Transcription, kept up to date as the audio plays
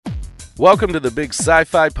Welcome to the Big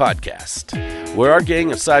Sci-Fi Podcast, where our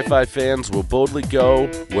gang of sci-fi fans will boldly go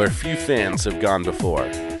where few fans have gone before.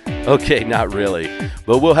 Okay, not really,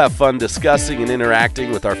 but we'll have fun discussing and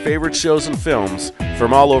interacting with our favorite shows and films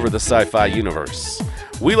from all over the sci-fi universe.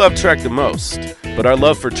 We love Trek the most, but our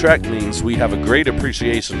love for Trek means we have a great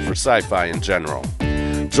appreciation for sci-fi in general.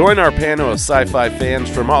 Join our panel of sci-fi fans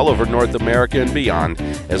from all over North America and beyond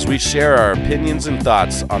as we share our opinions and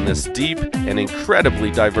thoughts on this deep and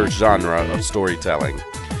incredibly diverse genre of storytelling.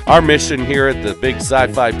 Our mission here at the Big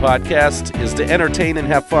Sci-Fi Podcast is to entertain and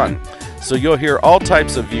have fun, so you'll hear all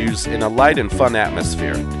types of views in a light and fun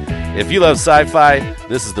atmosphere. If you love sci-fi,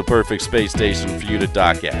 this is the perfect space station for you to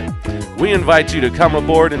dock at. We invite you to come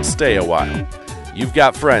aboard and stay a while. You've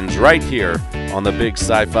got friends right here on the Big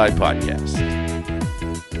Sci-Fi Podcast.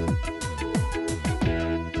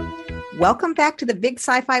 Welcome back to the Big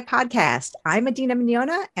Sci-Fi Podcast. I'm Adina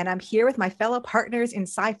Mignona, and I'm here with my fellow partners in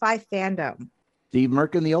sci-fi fandom. Steve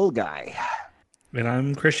Merkin, the old guy. And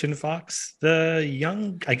I'm Christian Fox, the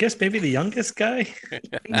young, I guess maybe the youngest guy.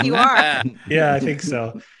 You are. Yeah, I think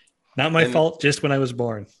so. Not my fault, just when I was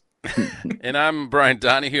born. And I'm Brian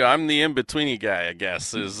Donahue. I'm the in-betweeny guy, I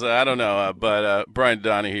guess. I don't know, but Brian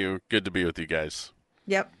Donahue, good to be with you guys.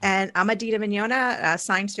 Yep. And I'm Adina Mignona, a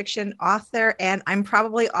science fiction author. And I'm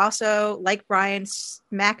probably also, like Brian,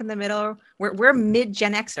 smack in the middle. We're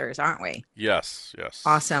mid-Gen Xers, aren't we? Yes.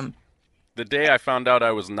 Awesome. The day I found out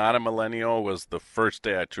I was not a millennial was the first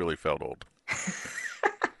day I truly felt old.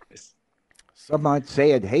 Some might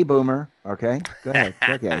say it, hey, boomer. Okay, go ahead.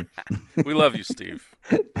 Okay. We love you, Steve.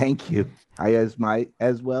 Thank you. I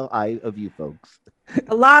of you folks.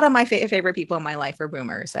 A lot of my favorite people in my life are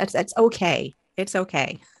boomers. That's okay. It's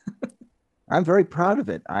okay. I'm very proud of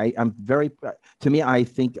it. To me, I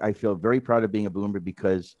think I feel very proud of being a boomer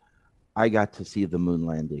because I got to see the moon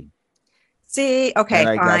landing. See, okay,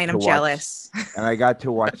 fine. I'm jealous. And I got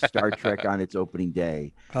to watch Star Trek on its opening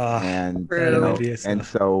day. And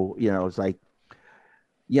so, it's like,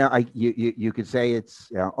 you could say it's,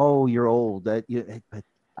 you're old. But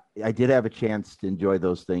I did have a chance to enjoy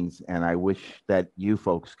those things. And I wish that you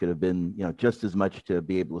folks could have been, just as much to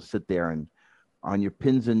be able to sit there and on your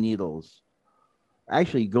pins and needles.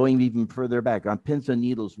 Actually, going even further back, on pins and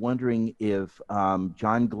needles, wondering if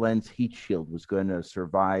John Glenn's heat shield was going to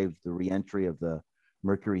survive the reentry of the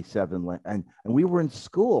Mercury 7. And we were in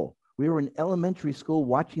school. We were in elementary school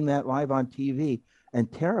watching that live on TV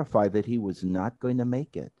and terrified that he was not going to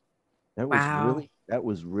make it. That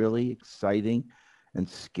was really exciting and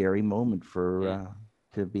scary moment for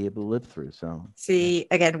to be able to live through. So see,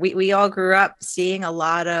 again, we all grew up seeing a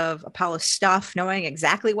lot of Apollo stuff, knowing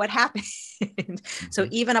exactly what happened. So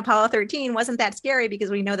even Apollo 13 wasn't that scary because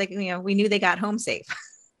we know that, we knew they got home safe.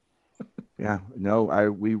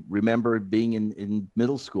 We remember being in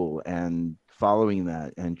middle school and following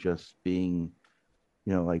that and just being,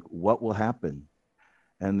 like, what will happen?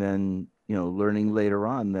 And then, learning later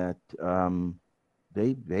on that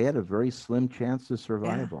they had a very slim chance of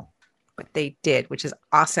survival. Yeah. But they did, which is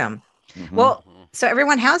awesome. Mm-hmm. Well, so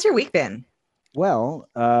everyone, how's your week been? Well,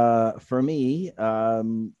 for me,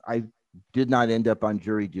 I did not end up on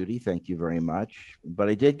jury duty. Thank you very much. But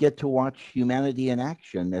I did get to watch humanity in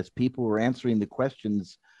action as people were answering the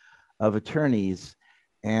questions of attorneys.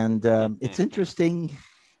 And it's interesting.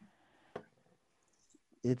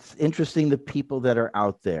 It's interesting, the people that are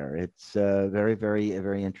out there. It's very, very,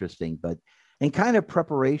 very interesting. But in kind of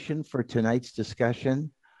preparation for tonight's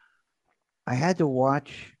discussion, I had to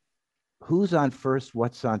watch Who's on First,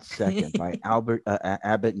 What's on Second by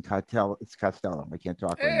Abbott and Costello. It's Costello. I can't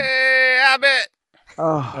talk right now. Hey, Abbott!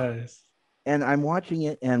 Oh, Nice. And I'm watching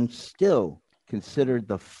it and still considered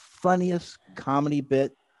the funniest comedy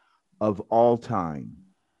bit of all time.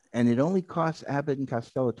 And it only cost Abbott and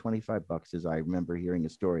Costello $25, as I remember hearing a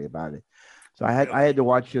story about it. So I had to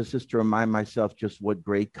watch this just to remind myself just what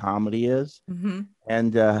great comedy is. Mm-hmm.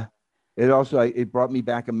 And it brought me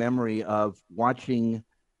back a memory of watching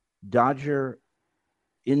Dodger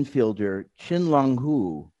infielder Chin Long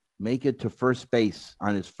Hu make it to first base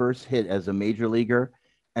on his first hit as a major leaguer.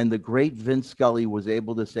 And the great Vince Scully was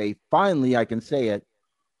able to say, finally, I can say it,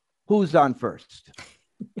 who's on first?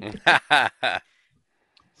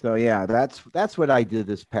 So, yeah, that's what I did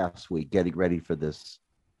this past week, getting ready for this.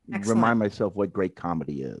 Excellent. Remind myself what great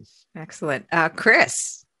comedy is. Excellent.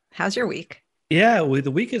 Chris, how's your week? Yeah, the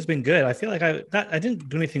week has been good. I feel like I didn't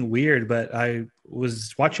do anything weird, but I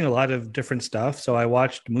was watching a lot of different stuff. So I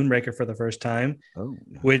watched Moonraker for the first time,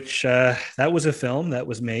 which that was a film that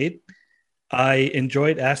was made. I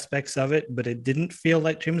enjoyed aspects of it, but it didn't feel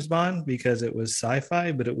like James Bond because it was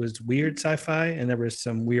sci-fi, but it was weird sci-fi, and there was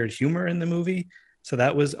some weird humor in the movie. So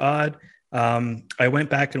that was odd. I went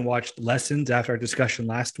back and watched Lessons after our discussion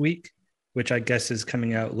last week, which I guess is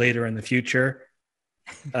coming out later in the future.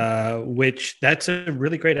 Which that's a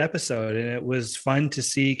really great episode, and it was fun to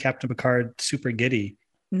see Captain Picard super giddy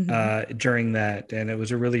during that, and it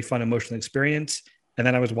was a really fun emotional experience. And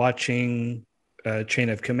then I was watching Chain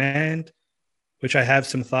of Command, which I have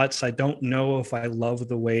some thoughts. I don't know if I love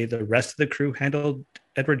the way the rest of the crew handled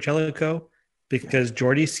Edward Jellicoe, because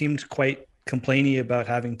Geordi seemed quite complainy about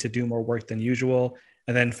having to do more work than usual.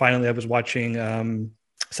 And then finally I was watching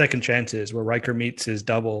Second Chances, where Riker meets his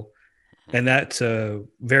double. And that's a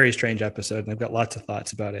very strange episode, and I've got lots of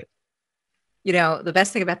thoughts about it. You know, the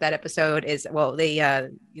best thing about that episode is, well, they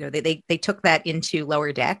took that into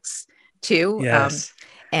Lower Decks too. Yes.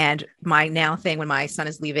 And my now thing when my son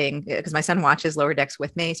is leaving, because my son watches Lower Decks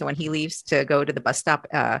with me, so when he leaves to go to the bus stop,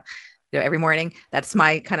 every morning, that's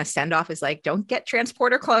my kind of send off, is like, don't get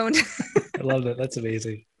transporter cloned. I love that. That's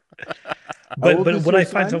amazing. But what I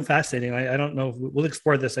find so fascinating, I don't know if we'll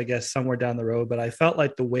explore this, I guess, somewhere down the road, but I felt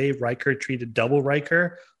like the way Riker treated double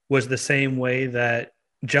Riker was the same way that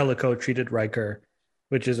Jellicoe treated Riker,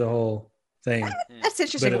 which is a whole thing. That's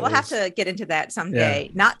interesting. We'll have to get into that someday.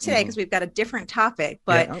 Yeah. Not today, because we've got a different topic,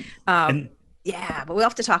 but but we'll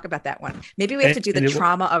have to talk about that one. Maybe we have to do the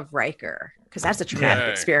trauma of Riker, because that's a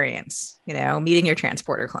traumatic experience, meeting your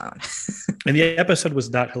transporter clone. And the episode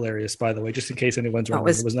was not hilarious, by the way, just in case anyone's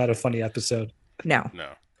wondering. It was not a funny episode. No.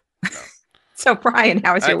 So, Brian,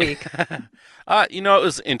 how was your week? It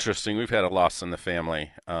was interesting. We've had a loss in the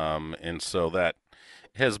family, and so that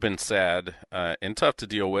has been sad and tough to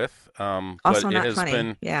deal with. Also but not it has funny.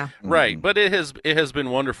 Been right. But it has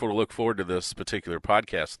been wonderful to look forward to this particular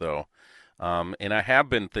podcast, though. And I have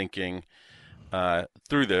been thinking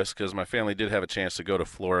through this, because my family did have a chance to go to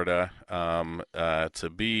Florida to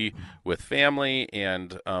be with family,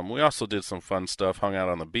 and we also did some fun stuff, hung out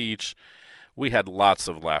on the beach. We had lots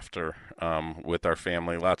of laughter with our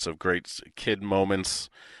family, lots of great kid moments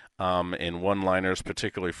and one-liners,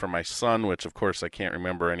 particularly for my son, which, of course, I can't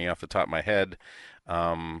remember any off the top of my head.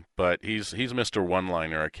 But he's Mr.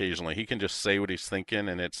 One-liner occasionally. He can just say what he's thinking,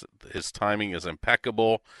 and his timing is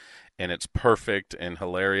impeccable, and it's perfect and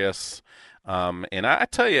hilarious. And I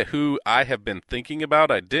tell you who I have been thinking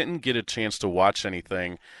about. I didn't get a chance to watch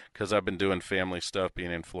anything because I've been doing family stuff,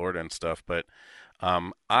 being in Florida and stuff. But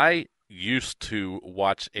I used to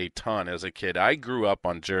watch a ton as a kid. I grew up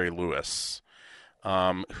on Jerry Lewis,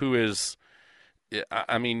 who is,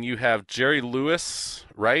 you have Jerry Lewis,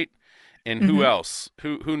 right? And who else?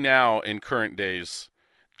 Who now in current days?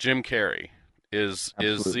 Jim Carrey is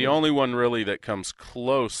the only one really that comes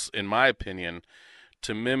close, in my opinion,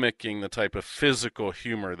 to mimicking the type of physical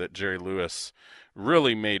humor that Jerry Lewis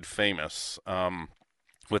really made famous.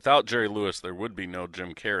 Without Jerry Lewis, there would be no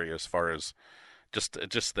Jim Carrey, as far as just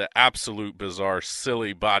the absolute bizarre,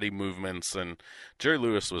 silly body movements. And Jerry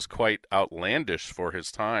Lewis was quite outlandish for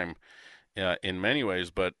his time in many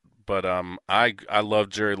ways. But I love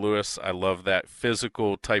Jerry Lewis. I love that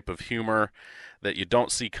physical type of humor that you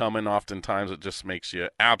don't see coming oftentimes. It just makes you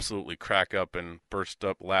absolutely crack up and burst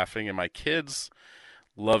up laughing. And my kids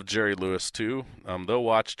love Jerry Lewis too. They'll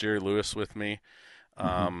watch Jerry Lewis with me,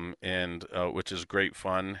 and which is great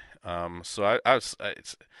fun. So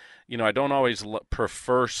I don't always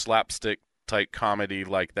prefer slapstick type comedy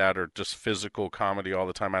like that, or just physical comedy all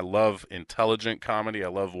the time. I love intelligent comedy. I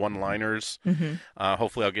love one-liners.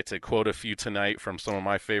 Hopefully I'll get to quote a few tonight from some of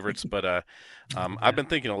my favorites, but I've been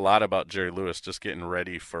thinking a lot about Jerry Lewis, just getting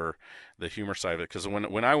ready for the humor side of it, because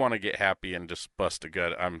when I want to get happy and just bust a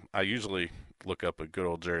gut, I usually look up a good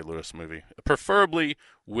old Jerry Lewis movie, preferably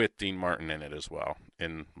with Dean Martin in it as well,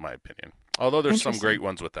 in my opinion. Although there's some great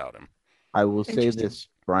ones without him. I will say this,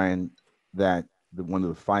 Brian, that one of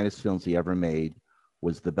the finest films he ever made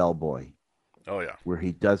was The Bellboy. Oh, yeah. Where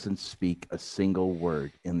he doesn't speak a single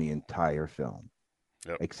word in the entire film,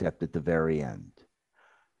 except at the very end.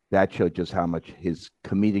 That showed just how much his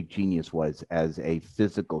comedic genius was as a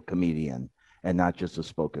physical comedian and not just a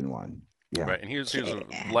spoken one. Yeah. Right. And he was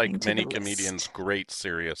like many comedians, great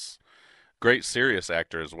serious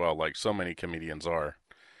actor as well, like so many comedians are.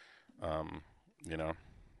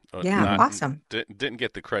 Awesome. Didn't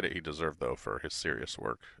get the credit he deserved, though, for his serious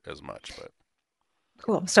work as much. But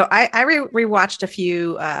cool. So I rewatched a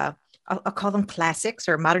few. I'll call them classics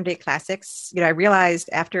or modern day classics. I realized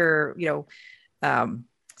after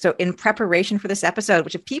so in preparation for this episode,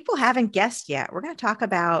 which if people haven't guessed yet, we're going to talk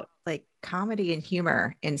about like comedy and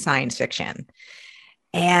humor in science fiction.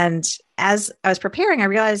 And as I was preparing, I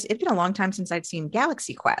realized it'd been a long time since I'd seen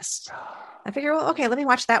Galaxy Quest. I figured, well, okay, let me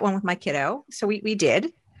watch that one with my kiddo. So we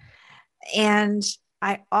did. And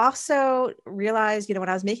I also realized, when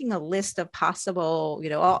I was making a list of possible,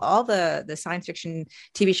 all the science fiction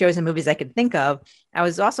TV shows and movies I could think of, I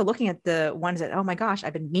was also looking at the ones that, oh my gosh,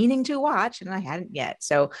 I've been meaning to watch and I hadn't yet.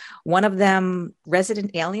 So one of them,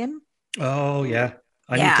 Resident Alien. Oh yeah,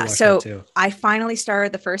 I need to Yeah. watch that So too. I finally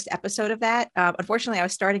started the first episode of that. Unfortunately, I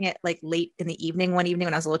was starting it like late in the evening one evening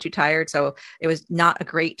when I was a little too tired. So it was not a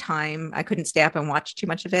great time. I couldn't stay up and watch too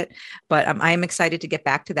much of it. But I am excited to get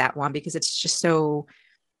back to that one because it's just so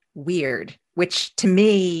weird, which to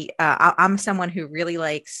me, I'm someone who really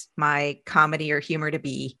likes my comedy or humor to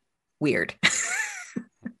be weird.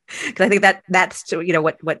 Because I think that's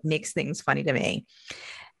what makes things funny to me.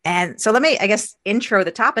 And so let me, I guess, intro the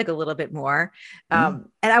topic a little bit more. And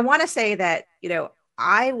I want to say that,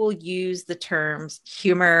 I will use the terms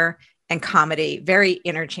humor and comedy very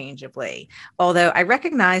interchangeably, although I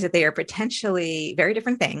recognize that they are potentially very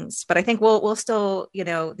different things. But I think we'll still,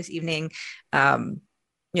 this evening,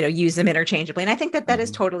 use them interchangeably. And I think that is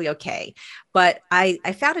totally okay. But I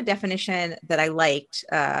found a definition that I liked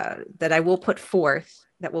that I will put forth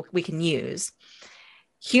that we can use.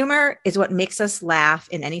 Humor is what makes us laugh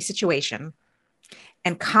in any situation.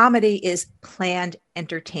 And comedy is planned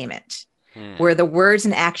entertainment, where the words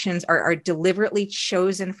and actions are deliberately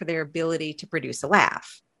chosen for their ability to produce a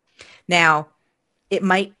laugh. Now, it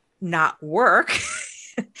might not work.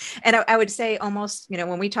 And I would say almost,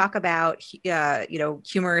 when we talk about,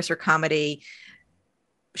 humorous or comedy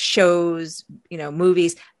shows,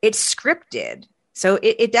 movies, it's scripted. So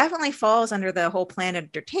it definitely falls under the whole planned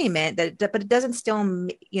entertainment, but it doesn't still,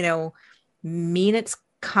 mean it's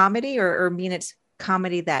comedy or mean it's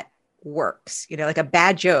comedy that works, like a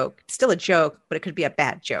bad joke, it's still a joke, but it could be a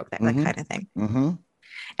bad joke, that kind of thing.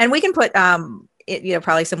 And we can put,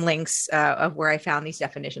 probably some links of where I found these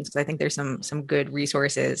definitions, because I think there's some good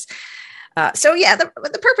resources. So yeah,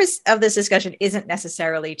 the purpose of this discussion isn't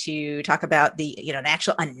necessarily to talk about the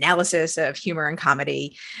actual analysis of humor and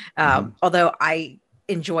comedy, although I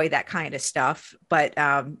enjoy that kind of stuff. But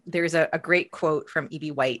there's a great quote from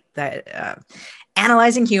E.B. White that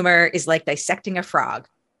analyzing humor is like dissecting a frog.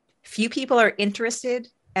 Few people are interested,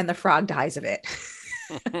 and the frog dies of it.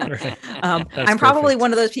 I'm probably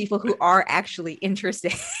one of those people who are actually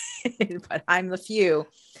interested, but I'm the few.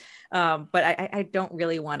 But I don't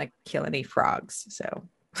really want to kill any frogs. So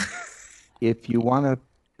if you want to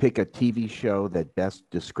pick a TV show that best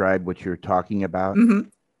describe what you're talking about,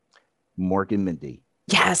 Mork and Mindy.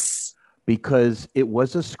 Yes. Because it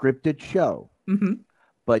was a scripted show.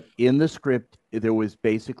 But in the script, there was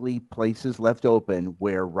basically places left open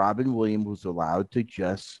where Robin Williams was allowed to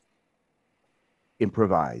just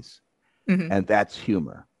improvise. And that's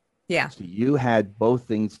humor. Yeah. So you had both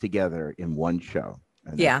things together in one show.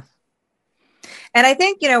 Yeah. And I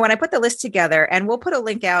think, when I put the list together, and we'll put a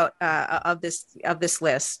link out of this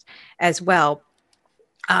list as well.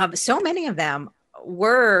 So many of them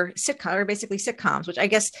were basically sitcoms, which I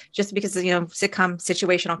guess just because, sitcom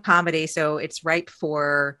situational comedy. So it's ripe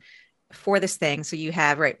for this thing. So you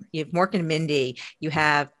have Mork and Mindy, you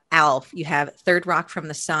have Alf, you have Third Rock from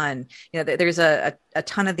the Sun. There's a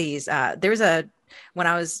ton of these. When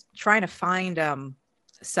I was trying to find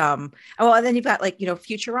some, and then you've got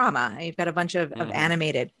Futurama. You've got a bunch of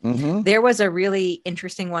animated. There was a really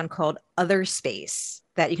interesting one called Other Space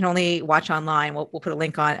that you can only watch online. We'll put a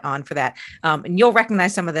link on for that. And you'll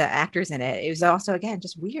recognize some of the actors in it. It was also, again,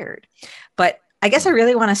 just weird. But I guess I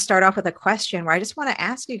really want to start off with a question where I just want to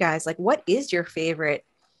ask you guys, what is your favorite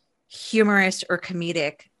humorous or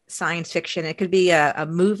comedic science fiction? It could be a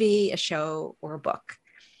movie, a show, or a book.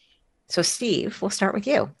 So Steve, we'll start with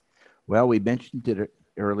you. Well, we mentioned it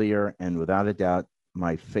earlier, and without a doubt,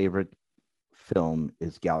 my favorite film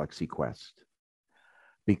is Galaxy Quest,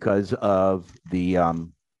 because of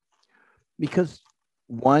because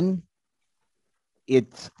one,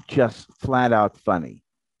 it's just flat out funny,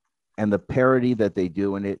 and the parody that they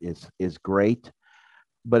do in it is great,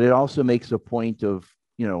 but it also makes a point of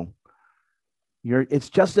it's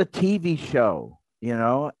just a TV show,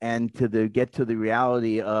 and to get to the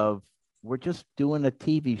reality of we're just doing a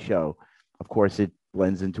TV show. Of course, it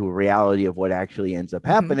blends into a reality of what actually ends up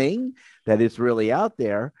happening, that it's really out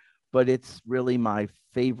there, but it's really my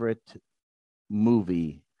favorite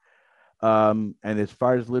movie. And as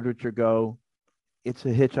far as literature go, it's A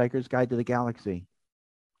Hitchhiker's Guide to the Galaxy.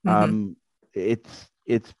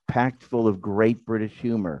 It's packed full of great British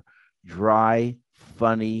humor, dry,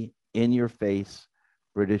 funny, in your face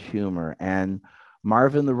British humor. And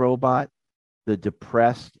Marvin the robot, the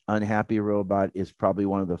depressed, unhappy robot, is probably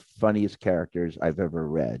one of the funniest characters I've ever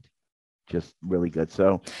read. Just really good.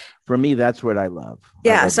 So for me, that's what I love.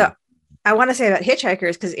 Yeah. I love I want to say about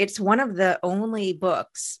Hitchhikers, because it's one of the only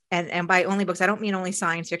books, and by only books, I don't mean only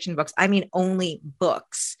science fiction books. I mean only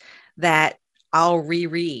books that I'll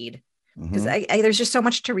reread, because there's just so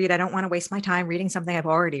much to read. I don't want to waste my time reading something I've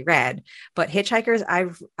already read. But Hitchhikers,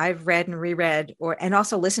 I've read and reread, and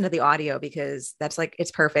also listened to the audio, because that's like,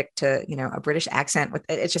 it's perfect to, a British accent with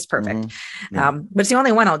it's just perfect. Yeah. But it's the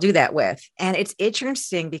only one I'll do that with, and it's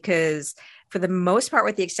interesting because, for the most part,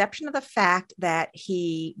 with the exception of the fact that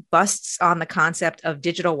he busts on the concept of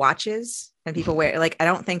digital watches, and people wear, like, I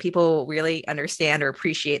don't think people really understand or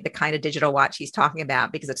appreciate the kind of digital watch he's talking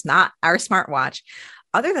about, because it's not our smartwatch.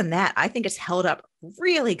 Other than that, I think it's held up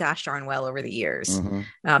really gosh darn well over the years.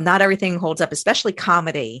 Not everything holds up, especially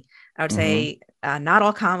comedy. I would say not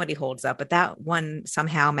all comedy holds up, but that one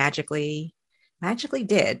somehow magically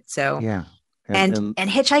did. So yeah. And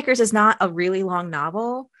Hitchhikers is not a really long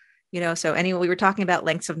novel. So we were talking about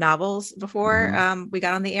lengths of novels before we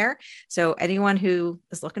got on the air. So anyone who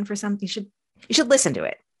is looking for something, you should listen to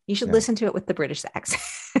it. You should listen to it with the British accent.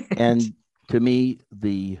 And to me,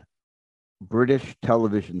 the British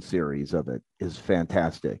television series of it is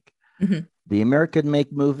fantastic. The American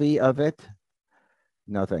make movie of it,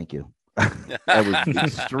 no, thank you. I was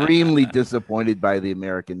extremely disappointed by the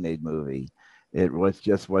American made movie. It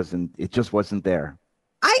just wasn't there.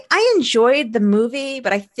 I enjoyed the movie,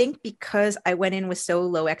 but I think because I went in with so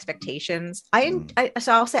low expectations,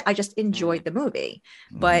 so I'll say I just enjoyed the movie,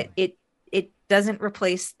 but it doesn't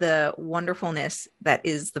replace the wonderfulness that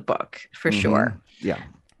is the book, for sure.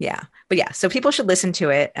 Yeah. But yeah, so people should listen to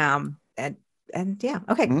it. And yeah.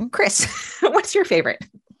 Okay. Chris, what's your favorite?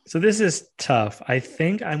 So this is tough. I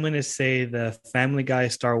think I'm going to say the Family Guy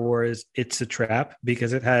Star Wars It's a Trap,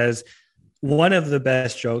 because it has one of the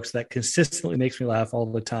best jokes that consistently makes me laugh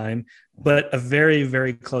all the time. But a very,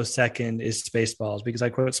 very close second is Spaceballs, because I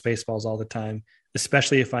quote Spaceballs all the time,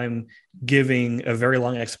 especially if I'm giving a very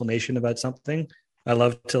long explanation about something. I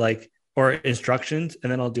love to or instructions,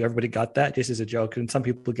 and then I'll do everybody got that just as a joke. And some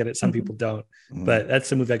people get it, some people don't. But that's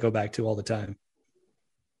the movie I go back to all the time.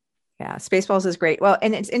 Yeah, Spaceballs is great. Well,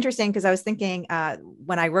 and it's interesting because I was thinking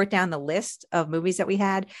when I wrote down the list of movies that we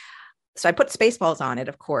had, so I put Spaceballs on it,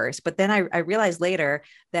 of course, but then I realized later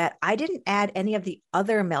that I didn't add any of the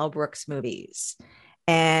other Mel Brooks movies.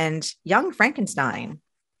 And Young Frankenstein,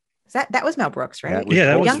 that was Mel Brooks, right?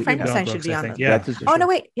 That was Young Frankenstein should be on the list. No,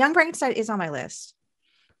 wait, Young Frankenstein is on my list.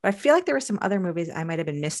 But I feel like there were some other movies I might have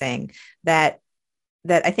been missing that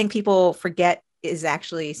I think people forget is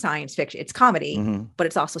actually science fiction. It's comedy, but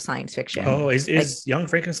it's also science fiction. Oh, is Young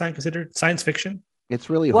Frankenstein considered science fiction? It's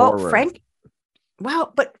really horror.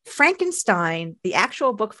 But Frankenstein, the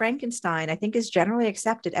actual book Frankenstein, I think is generally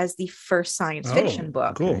accepted as the first science fiction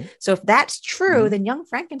book. Cool. So if that's true, then Young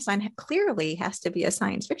Frankenstein clearly has to be a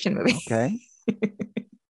science fiction movie. Okay.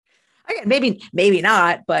 Again, maybe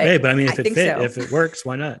not, but hey, but I mean, if it works,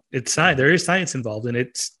 why not? It's science. There is science involved, and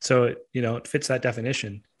it fits that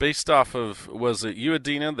definition. Based off of, was it you,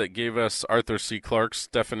 Adina, that gave us Arthur C. Clarke's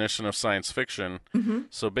definition of science fiction?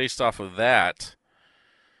 So based off of that,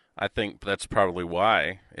 I think that's probably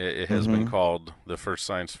why it has been called the first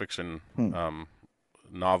science fiction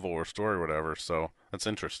novel or story or whatever. So that's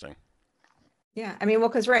interesting. Yeah. I mean, well,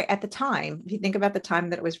 because at the time, if you think about the time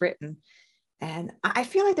that it was written, and I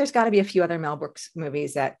feel like there's got to be a few other Mel Brooks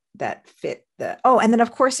movies that fit the. Oh, and then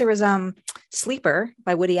of course there was Sleeper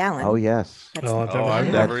by Woody Allen. Oh yes.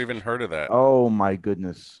 I've never even heard of that. Oh my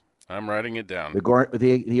goodness. I'm writing it down. The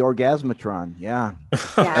Orgasmatron. Yeah.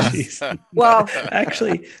 Yes. Well,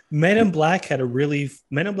 actually, Men in Black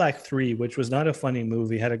 3, which was not a funny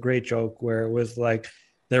movie, had a great joke where it was like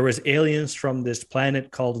there was aliens from this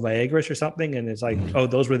planet called Viagra or something, and it's like, oh,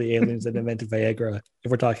 those were the aliens that invented Viagra.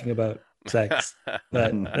 If we're talking about sex,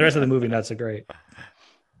 but the rest of the movie not so great.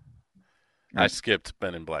 I skipped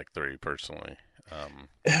Men in Black 3 personally.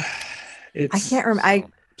 I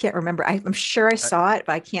can't remember. I'm sure I saw it,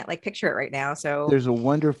 but I can't picture it right now. So there's a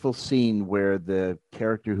wonderful scene where the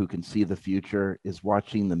character who can see the future is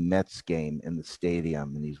watching the Mets game in the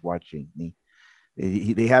stadium, and he's watching me.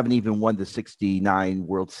 They haven't even won the '69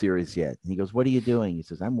 World Series yet. And he goes, "What are you doing?" He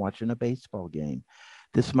says, "I'm watching a baseball game.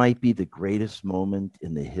 This might be the greatest moment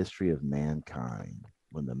in the history of mankind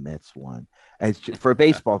when the Mets won." And for a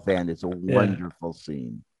baseball fan, it's a wonderful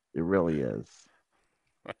scene. It really is.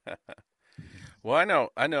 Well, I know.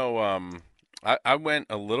 I went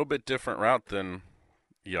a little bit different route than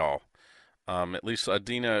y'all. At least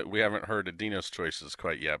Adina, we haven't heard Adina's choices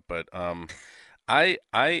quite yet, but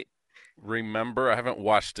I remember, I haven't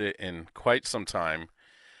watched it in quite some time,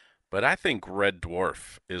 but I think Red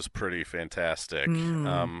Dwarf is pretty fantastic.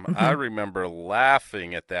 I remember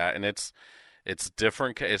laughing at that, and it's It's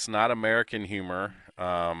different. It's not American humor.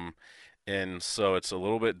 And so it's a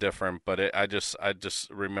little bit different, but I just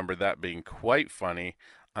remember that being quite funny.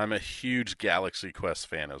 I'm a huge Galaxy Quest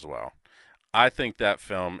fan as well. I think that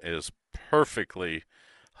film is perfectly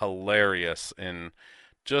hilarious in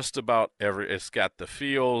just about every. It's got the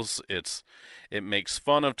feels. It makes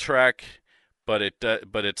fun of Trek, but it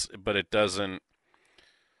doesn't.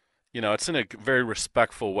 It's in a very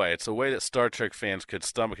respectful way. It's a way that Star Trek fans could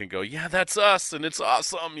stomach and go, "Yeah, that's us, and it's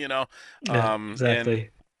awesome." Yeah,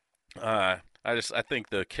 exactly. I think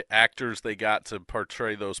the actors they got to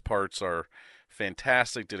portray those parts are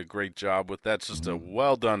fantastic. Did a great job with that. It's just a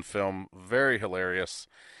well done film, very hilarious,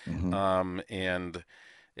 and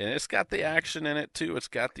it's got the action in it too. It's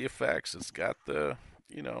got the effects. It's got the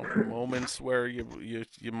moments where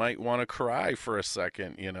you might want to cry for a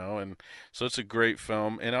second, and so it's a great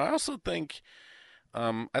film. And I also think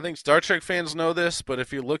Star Trek fans know this, but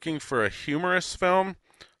if you're looking for a humorous film,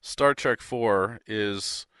 Star Trek 4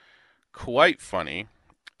 is quite funny,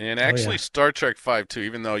 and actually Star Trek 5 too,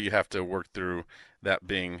 even though you have to work through that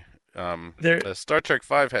being Star Trek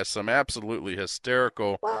 5 has some absolutely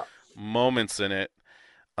hysterical moments in it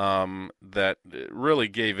that really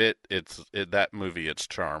gave that movie its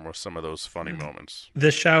charm with some of those funny moments.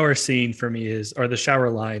 The shower scene for me the shower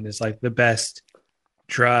line is like the best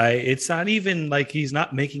dry. It's not even like he's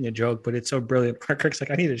not making a joke, but it's so brilliant. Kirk's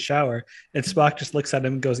like, I need a shower, and Spock just looks at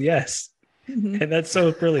him and goes, yes. And that's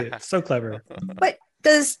so brilliant, so clever. But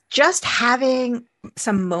does just having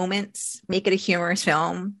some moments make it a humorous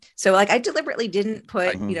film? So like I deliberately didn't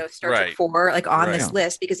put Star Trek 4 like on this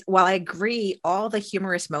list, because while I agree all the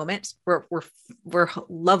humorous moments were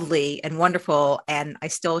lovely and wonderful and I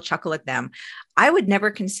still chuckle at them, I would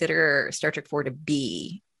never consider Star Trek 4 to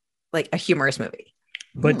be like a humorous movie.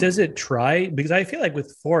 But does it try? Because I feel like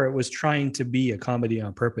with 4 it was trying to be a comedy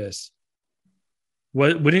on purpose.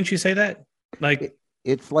 Wouldn't you say that? Like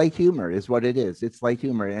it's light humor is what it is. It's light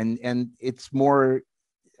humor, and it's more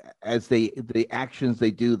as the actions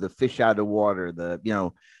they do, the fish out of water,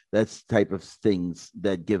 that's type of things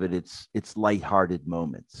that give it its lighthearted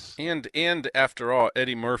moments. And after all, they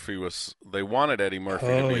wanted Eddie Murphy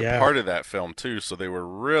to be a part of that film too, so they were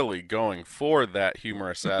really going for that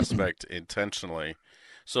humorous aspect intentionally.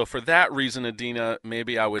 So for that reason, Adina,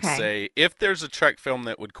 maybe I would say if there's a Trek film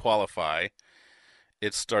that would qualify,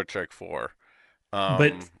 it's Star Trek 4.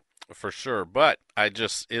 But for sure. But I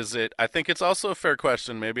think it's also a fair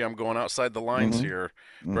question. Maybe I'm going outside the lines here,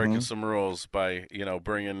 breaking some rules by,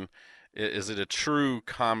 bringing, is it a true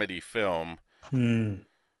comedy film? See,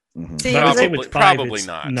 probably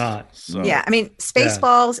not. So. Yeah. I mean,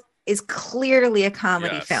 Spaceballs is clearly a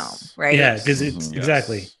comedy film, right? Yeah. Because it's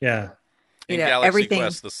exactly. Yeah. And Galaxy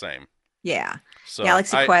Quest the same. Yeah. So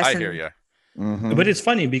Galaxy Quest. I hear you. But it's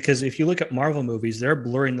funny because if you look at Marvel movies, they're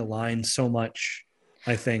blurring the line so much,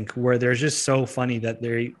 I think, where they're just so funny that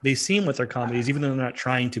they seem with their comedies, even though they're not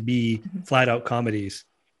trying to be flat out comedies,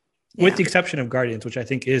 with the exception of Guardians, which I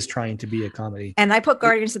think is trying to be a comedy. And I put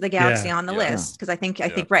Guardians of the Galaxy on the list because I think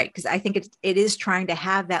because I think it is trying to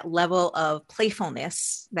have that level of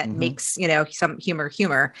playfulness that makes, some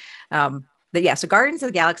humor. But yeah, so Guardians of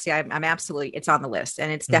the Galaxy, I'm absolutely, it's on the list,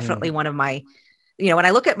 and it's definitely one of my, when I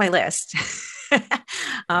look at my list,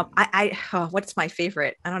 what's my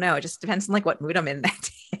favorite? I don't know. It just depends on like what mood I'm in that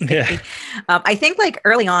day. Yeah. I think like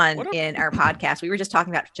early on in our podcast, we were just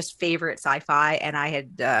talking about just favorite sci-fi, and I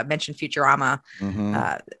had mentioned Futurama,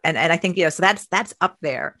 and I think so that's up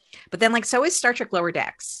there. But then like so is Star Trek Lower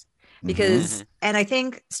Decks, because and I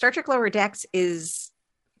think Star Trek Lower Decks is,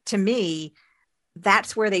 to me,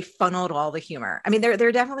 that's where they funneled all the humor. I mean, there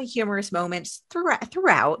are definitely humorous moments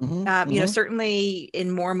throughout. Certainly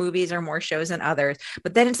in more movies or more shows than others.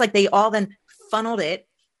 But then it's like they all then funneled it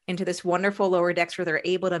into this wonderful Lower Decks where they're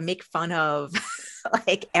able to make fun of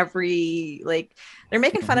they're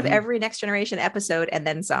making fun of every Next Generation episode and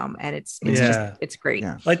then some. And it's great.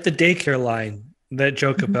 Yeah. Like the daycare line, that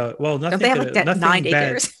joke about nothing. Don't they have like that 9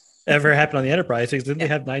 daycares? Ever happened on the Enterprise? Didn't they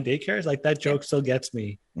have 9 daycares? Like that joke still gets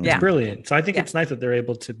me. It's brilliant. So I think it's nice that they're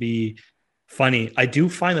able to be funny. I do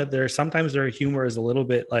find that sometimes their humor is a little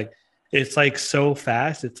bit like, it's like so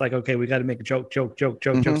fast. It's like, okay, we got to make a joke.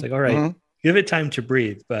 It's like, all right, give it time to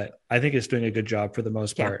breathe. But I think it's doing a good job for the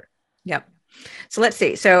most part. Yep. So let's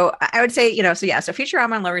see. So I would say, so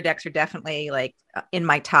Futurama and Lower Decks are definitely like in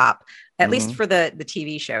my top, at least for the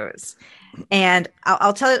TV shows. And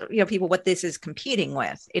I'll tell people what this is competing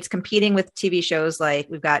with. It's competing with TV shows like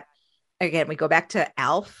we've got, again, we go back to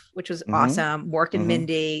Alf, which was awesome. Mork and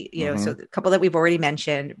Mindy, so a couple that we've already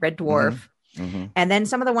mentioned, Red Dwarf. And then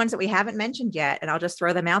some of the ones that we haven't mentioned yet, and I'll just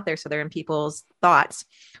throw them out there so they're in people's thoughts.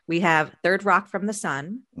 We have Third Rock from the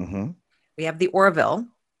Sun. We have The Orville.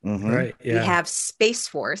 Right. Yeah. We have Space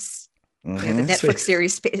Force. We have the Netflix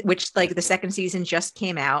series, which like the second season just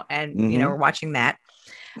came out, and we're watching that.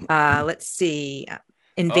 Let's see,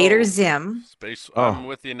 Invader Zim. I'm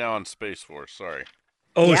with you now on Space Force. Sorry.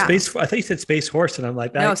 Oh, Space! I thought you said Space Horse, and I'm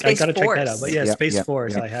like, I got to check that out. But Space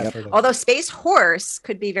Force, I have heard of. Although Space Horse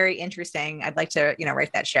could be very interesting, I'd like to,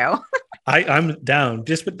 write that show. I'm down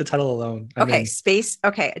just with the title alone. Space.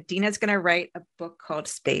 Okay, Dina's gonna write a book called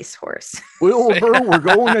Space Horse. Wilbur, we're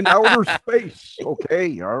going in outer space.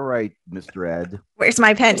 Okay, all right, Mr. Ed. Where's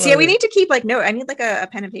my pen? See, we need to keep I need like a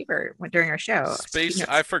pen and paper during our show. Space.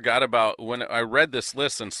 I forgot about when I read this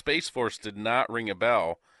list, and Space Force did not ring a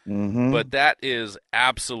bell. But that is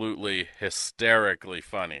absolutely hysterically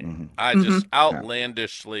funny. I just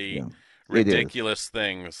outlandishly ridiculous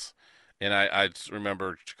things, and I just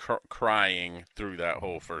remember crying through that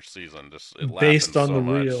whole first season. Just based on so the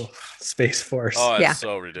much. Real Space Force. Oh, it's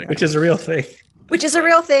so ridiculous. Which is a real thing. Which is a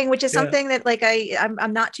real thing, which is something that like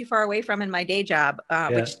I'm not too far away from in my day job,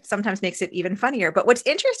 which sometimes makes it even funnier. But what's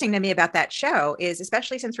interesting to me about that show is,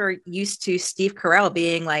 especially since we're used to Steve Carell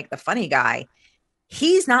being like the funny guy,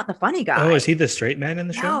 he's not the funny guy. Oh, is he the straight man in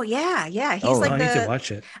the show? Oh, yeah. He's I need to watch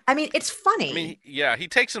it. I mean, it's funny. I mean, he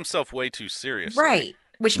takes himself way too seriously. Right.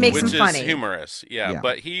 Which makes him funny. Which is humorous. Yeah,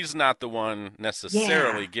 but he's not the one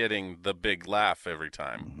necessarily getting the big laugh every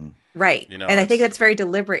time. Right. And I think that's very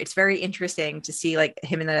deliberate. It's very interesting to see like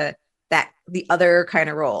him in the other kind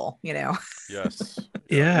of role, Yes.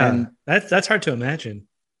 Yeah. And that's hard to imagine.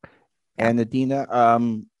 And Adina,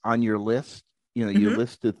 on your list, you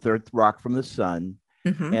listed Third Rock from the Sun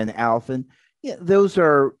and Alphen. Yeah, those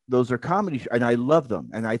are comedy and I love them.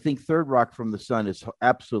 And I think Third Rock from the Sun is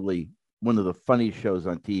absolutely one of the funniest shows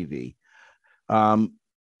on TV.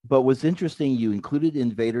 But what's interesting, you included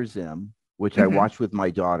Invader Zim, which I watched with my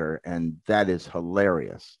daughter, and that is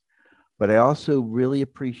hilarious. But I also really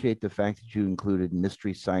appreciate the fact that you included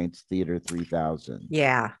Mystery Science Theater 3000.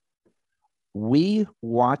 Yeah. We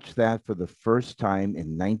watched that for the first time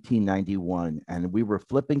in 1991, and we were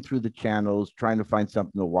flipping through the channels trying to find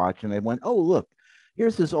something to watch. And I went, "Oh, look,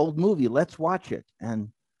 here's this old movie. Let's watch it." And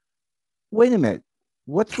wait a minute,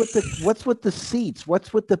 what's with the seats?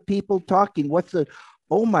 What's with the people talking?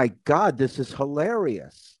 Oh my God, this is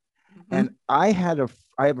hilarious. And I have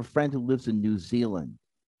a friend who lives in New Zealand,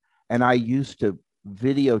 and I used to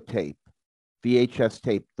VHS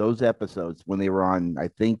tape those episodes when they were on, I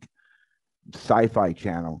think, Sci-Fi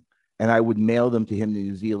channel, and I would mail them to him in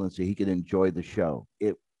New Zealand so he could enjoy the show.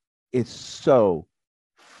 It's so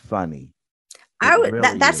funny.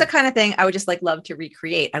 That's the kind of thing I would just like love to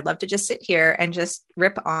recreate. I'd love to just sit here and just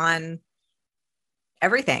rip on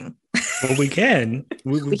everything. Well, we can.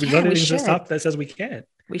 We stop that says we can.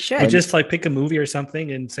 We should. We just like pick a movie or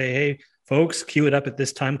something and say, "Hey, folks, cue it up at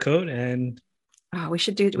this time code." And we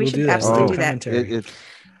should absolutely do that.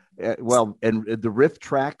 And the riff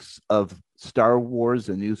tracks of Star Wars: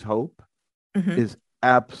 A New Hope is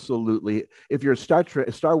absolutely. If you're a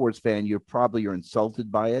Star Wars fan, you're insulted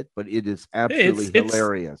by it, but it is absolutely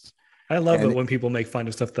hilarious. I love it when people make fun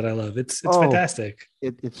of stuff that I love. It's fantastic.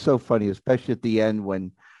 It's so funny, especially at the end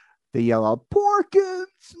when they yell out, "Porkins,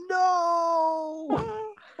 no!"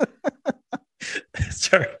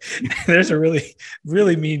 Sorry, there's a really,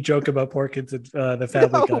 really mean joke about Porkins and the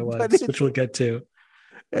Family Guy once, which we'll get to.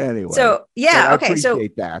 Anyway, so I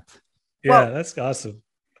appreciate that. Yeah, that's awesome.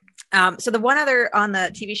 So the one other on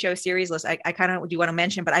the TV show series list, I kind of do want to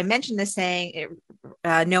mention, but I mentioned this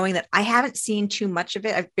knowing that I haven't seen too much of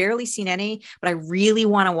it. I've barely seen any, but I really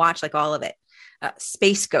want to watch like all of it.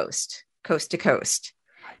 Space Ghost, Coast to Coast.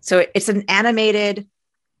 So it's an animated.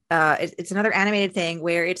 It's another animated thing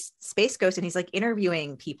where it's Space Ghost and he's like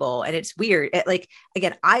interviewing people and it's weird.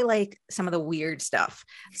 Again, I like some of the weird stuff.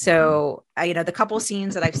 So the couple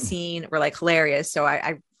scenes that I've seen were like hilarious. So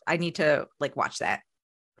I need to like watch that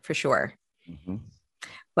for sure.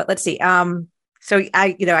 But let's see. So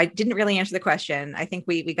I didn't really answer the question. I think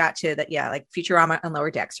we got to that. Yeah. Like Futurama and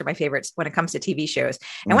Lower Decks are my favorites when it comes to TV shows.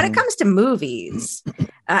 And when it comes to movies,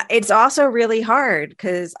 it's also really hard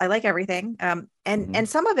because I like everything. And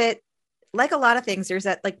some of it, like a lot of things, there's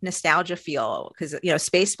that like nostalgia feel because,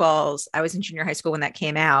 Spaceballs, I was in junior high school when that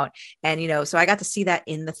came out. And, so I got to see that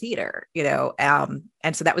in the theater,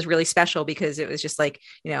 and so that was really special because it was just like,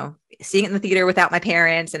 seeing it in the theater without my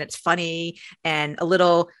parents and it's funny and a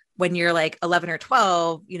little, when you're like 11 or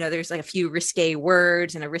 12, there's like a few risque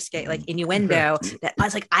words and a risque like innuendo that I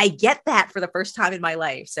was like, I get that for the first time in my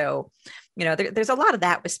life. So, there's a lot of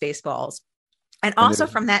that with Spaceballs. And also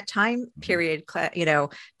from that time period,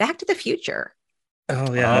 Back to the Future.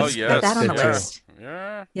 Oh yeah, Got that on the list.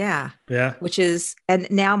 Yeah. Which is, and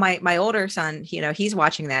now my older son, he's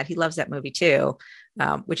watching that. He loves that movie too,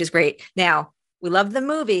 which is great. Now we love the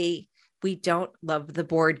movie. We don't love the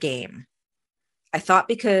board game. I thought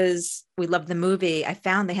because we love the movie, I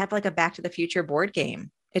found they have like a Back to the Future board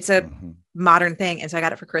game. It's a modern thing. And so I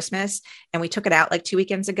got it for Christmas and we took it out like 2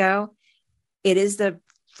 weekends ago. It is the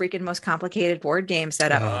freaking most complicated board game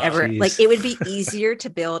setup ever. Geez. Like it would be easier to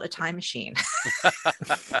build a time machine.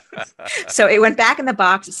 So it went back in the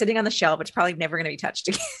box, it's sitting on the shelf. It's probably never going to be touched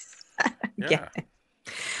again.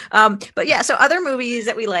 But yeah, so other movies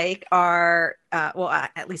that we like are,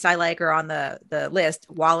 at least I like are on the list.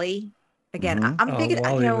 WALL-E. Again, I'm a big,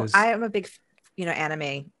 I am a big,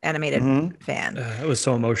 animated fan. It was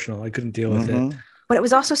so emotional. I couldn't deal with it. But it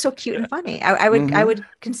was also so cute and funny. I would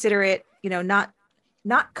consider it,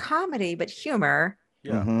 not comedy, but humor.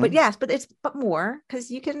 Yeah. But yes, but more, because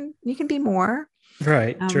you can be more.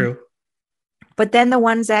 Right. True. But then the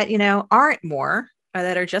ones that, aren't more,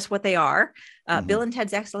 that are just what they are, Bill and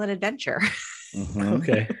Ted's Excellent Adventure.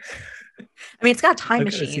 Okay. I mean, it's got a time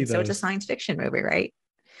machine, so it's a science fiction movie, right?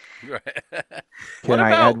 Right. Can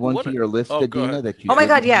I add one to your list, Adina? That you? Oh my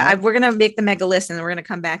God, yeah. We're gonna make the mega list, and then we're gonna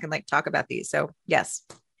come back and talk about these. So yes.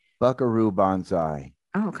 Buckaroo Banzai.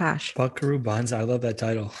 Oh gosh. Buckaroo Banzai. I love that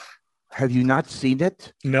title. Have you not seen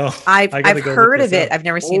it? No. I've heard of it. I've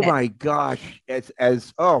never seen it. Oh my gosh!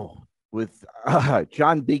 With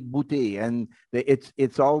John Big Booty, and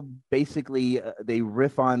it's all basically they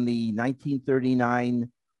riff on the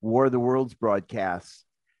 1939 War of the Worlds broadcasts.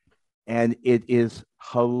 And it is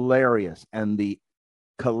hilarious. And the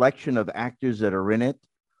collection of actors that are in it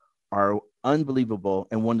are unbelievable.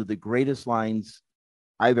 And one of the greatest lines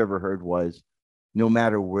I've ever heard was, "No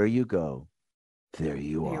matter where you go, there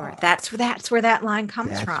you are." That's where that line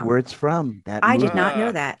comes from. That's where it's from. I did not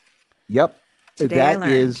know that. Yep. Today that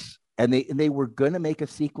is, and they were going to make a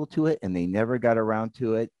sequel to it, and they never got around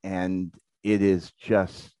to it. And it is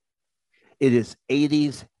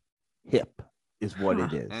 80s hip. Is what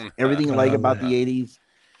it is. Everything I like about the 80s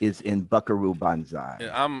is in Buckaroo Banzai.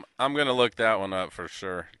 Yeah, I'm gonna look that one up for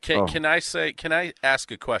sure. Can I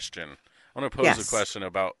ask a question? I want to pose a question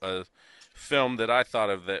about a film that I thought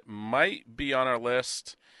of that might be on our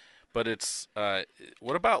list, but it's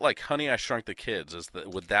what about like Honey, I Shrunk the Kids?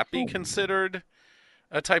 Would that be considered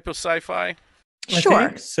a type of sci-fi? Sure. I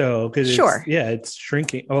think so, because it's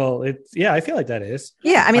shrinking. Well, I feel like that is.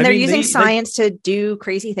 Yeah, I mean, they're using science to do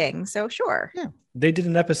crazy things, so sure. Yeah, they did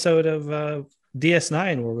an episode of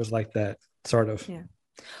DS9 where it was like that, sort of. Yeah.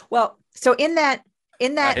 Well, so in that,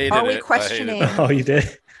 are we questioning? Oh, you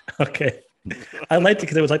did? Okay. I liked it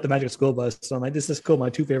because it was like the Magic School Bus. So I'm like, this is cool. My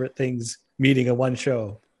two favorite things meeting in one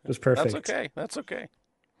show. It was perfect. That's okay.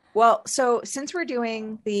 Well, so since we're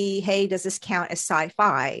doing hey, does this count as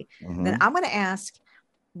sci-fi? Then I'm going to ask,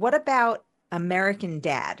 what about American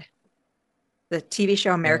Dad? The TV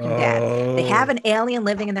show American Dad. They have an alien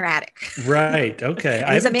living in their attic. Right. Okay.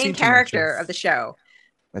 He's the main character of the show.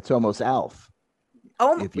 That's almost Alf.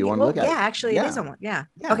 Oh, if you want to look at it. Actually, it is almost. Yeah.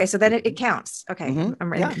 Okay, so then it counts. Okay.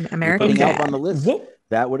 American Putting Dad Alf on the list.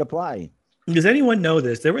 That would apply. Does anyone know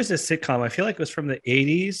this? There was a sitcom, I feel like it was from the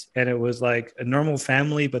 80s, and it was like a normal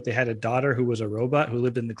family, but they had a daughter who was a robot who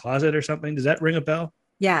lived in the closet or something. Does that ring a bell?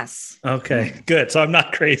 Yes. Okay, good. So I'm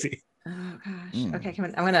not crazy. Oh gosh. Okay, come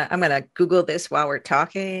on. I'm gonna Google this while we're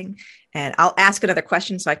talking, and I'll ask another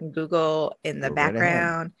question so I can Google in the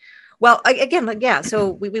background. Well, again, so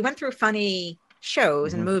we went through funny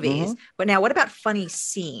shows and movies, but now what about funny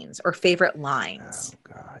scenes or favorite lines?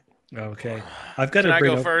 Oh God. Okay, I've got Can to I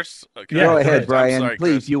go first? Okay. Go ahead, Brian. Sorry,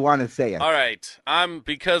 please, Chris. you want to say it? All right,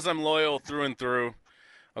 because I'm loyal through and through.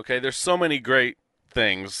 Okay, there's so many great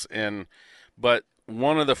things, but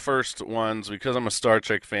one of the first ones, because I'm a Star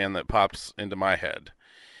Trek fan, that pops into my head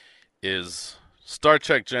is Star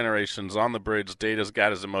Trek Generations. On the bridge, Data's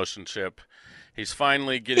got his emotion chip. He's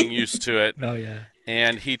finally getting used to it. Oh yeah.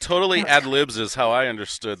 And he totally ad-libs is how I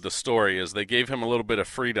understood the story, is they gave him a little bit of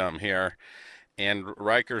freedom here. And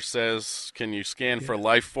Riker says, "Can you scan for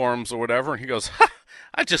life forms or whatever?" And he goes, "Ha!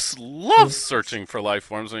 I just love searching for life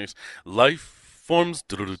forms." And he's, "Life forms,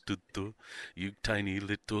 you tiny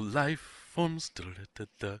little life forms,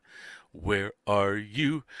 where are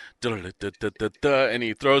you?" And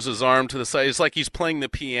he throws his arm to the side. It's like he's playing the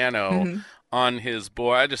piano on his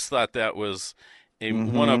board. I just thought that was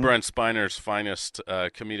one of Brent Spiner's finest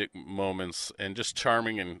comedic moments, and just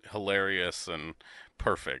charming and hilarious and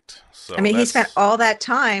perfect. So I mean, he spent all that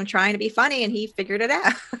time trying to be funny, and he figured it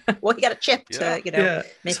out. Well, he got a chip to,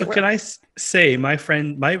 make it work. Can I say, my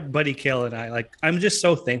buddy Kale and I, I'm just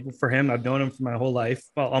so thankful for him. I've known him for my whole life,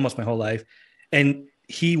 well, almost my whole life, and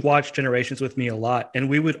he watched Generations with me a lot, and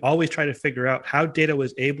we would always try to figure out how Data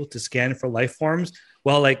was able to scan for life forms.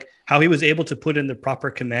 Well, how he was able to put in the proper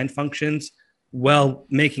command functions while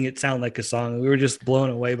making it sound like a song. We were just blown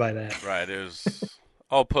away by that. Right, it was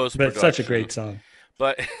all post-production. But such a great song.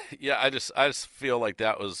 But yeah, I just feel like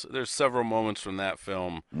there's several moments from that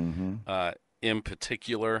film in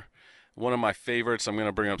particular. One of my favorites, I'm going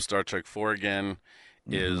to bring up Star Trek 4 again,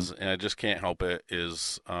 is, and I just can't help it,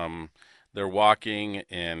 is they're walking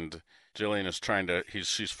and Jillian is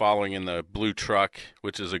she's following in the blue truck,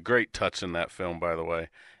 which is a great touch in that film, by the way.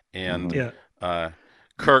 And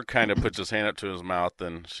Kirk kind of puts his hand up to his mouth,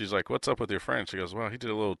 and she's like, "What's up with your friend?" She goes, "Well, he did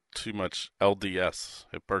a little too much LDS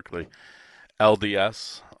at Berkeley."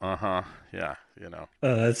 LDS. Yeah,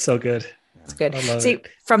 that's so good. It's good. See,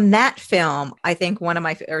 from that film, I think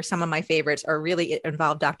some of my favorites are really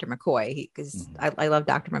involve Dr. McCoy, because I love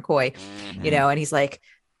Dr. McCoy, and he's like,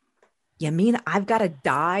 "You mean I've got to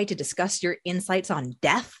die to discuss your insights on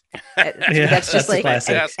death?" That's just like,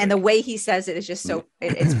 and the way he says it is just so,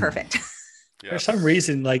 it's perfect. Yes. For some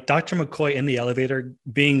reason, Dr. McCoy in the elevator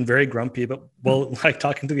being very grumpy, but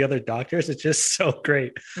talking to the other doctors, it's just so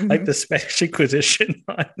great. Like the Spanish Inquisition,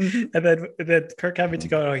 and then Kirk having to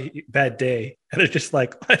go, bad day, and they're just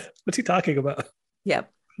like, what's he talking about?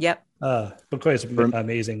 Yep. McCoy is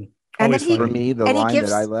amazing. And Always then for me, the line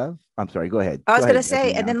that I love. I'm sorry. Go ahead. I was going to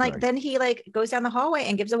say, and then he goes down the hallway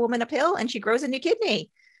and gives a woman a pill, and she grows a new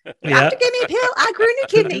kidney. Doctor gave me a pill, I grew a new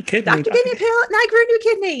kidney. Doctor gave me a pill, and I grew a new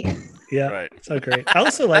kidney. Yeah, right. So great. I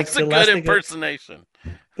also like the last good impersonation.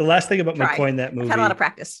 The last thing about McCoy in that movie, had a lot of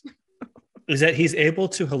practice, is that he's able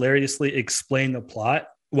to hilariously explain the plot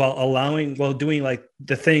while doing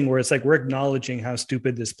the thing where it's we're acknowledging how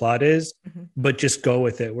stupid this plot is, but just go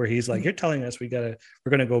with it. Where he's like, "You're telling us we're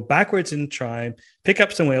gonna go backwards in time, pick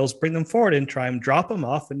up some whales, bring them forward in time, drop them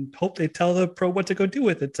off, and hope they tell the probe what to go do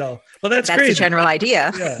with it." So, well, that's great. The general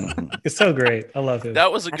idea. Yeah, it's so great. I love it.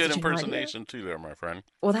 That was a good impersonation too, there, my friend.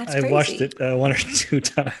 Well, that's crazy. I've watched it one or two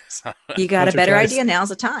times. You got a better idea. Now's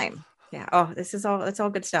the time. Yeah. Oh, it's all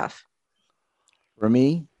good stuff. For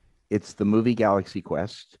me, it's the movie Galaxy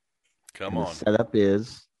Quest. Come on. The setup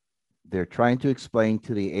is they're trying to explain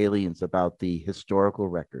to the aliens about the historical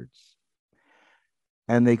records.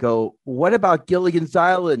 And they go, "What about Gilligan's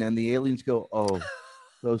Island?" And the aliens go, "Oh,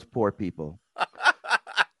 those poor people."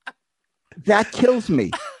 That kills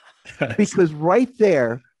me. Because right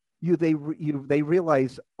there, they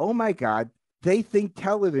realize, oh my God, they think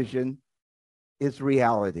television is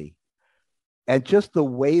reality. And just the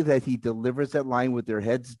way that he delivers that line with their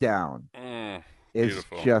heads down is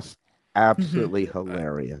beautiful. Just absolutely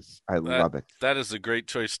hilarious. I love it. That is a great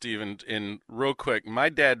choice, Steve. And real quick, my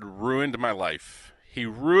dad ruined my life. He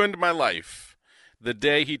ruined my life the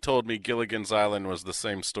day he told me Gilligan's Island was the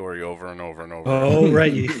same story over and over and over. Oh,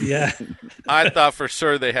 right. Yeah. I thought for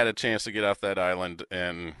sure they had a chance to get off that island.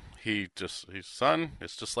 And his son,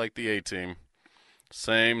 it's just like the A-Team.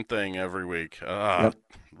 Same thing every week. Ruined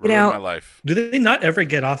my life. Do they not ever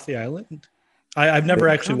get off the island? I've never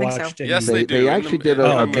actually watched it. Yes, they do. They actually did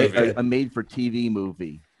a made-for-TV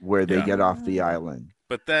movie where they get off the island.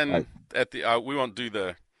 But then we won't do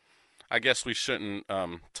the. I guess we shouldn't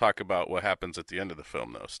talk about what happens at the end of the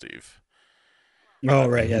film, though, Steve. Oh,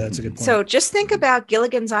 right. Yeah, that's a good point. So just think about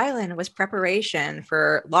Gilligan's Island was preparation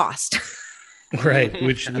for Lost. Right.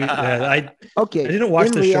 Which I didn't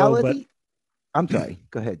watch the show, but I'm sorry.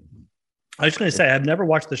 Go ahead. I was just going to say, I've never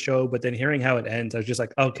watched the show, but then hearing how it ends, I was just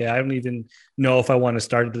like, okay, I don't even know if I want to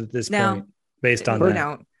start at this point based on that.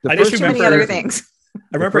 No. I just remember many other things. I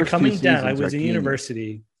remember coming down. I was in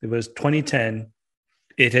university. It was 2010.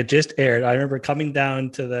 It had just aired. I remember coming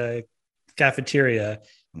down to the cafeteria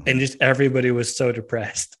and just everybody was so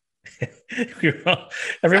depressed.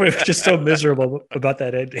 Everybody was just so miserable about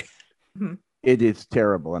that ending. It is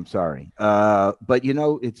terrible. I'm sorry. But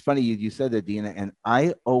it's funny. You said that, Dina, and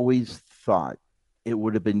I always thought it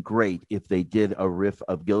would have been great if they did a riff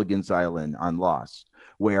of Gilligan's Island on Lost,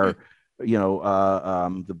 where,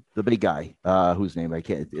 the big guy, whose name I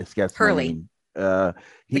can't escape. Hurley. The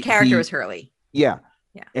character was Hurley. Yeah.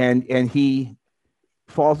 And he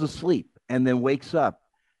falls asleep and then wakes up,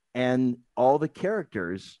 and all the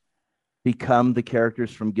characters become the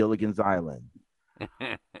characters from Gilligan's Island.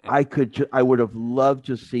 I would have loved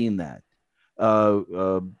to have seen that.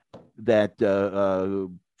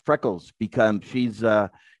 Freckles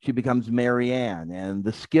she becomes Marianne, and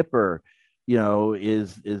the skipper,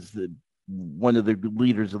 is one of the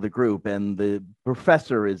leaders of the group, and the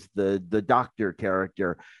professor is the doctor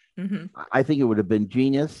character. Mm-hmm. I think it would have been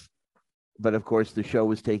genius, but of course the show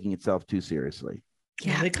was taking itself too seriously.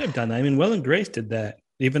 Yeah, they could have done that. I mean, Will and Grace did that,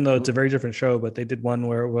 even though it's a very different show, but they did one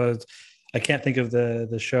where it was, I can't think of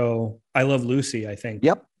the show, I Love Lucy, I think.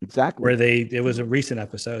 Yep, exactly. Where it was a recent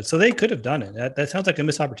episode. So they could have done it. That sounds like a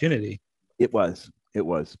missed opportunity. It was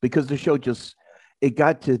because the show just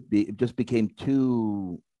became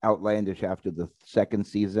too outlandish after the second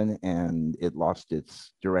season, and it lost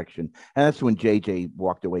its direction. And that's when JJ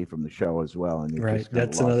walked away from the show as well. And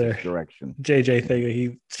that's another direction. JJ thing.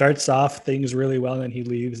 He starts off things really well, and then he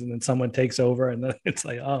leaves, and then someone takes over, and then it's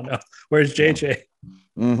like, oh no, where's JJ?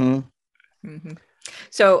 Mm-hmm. Mm-hmm.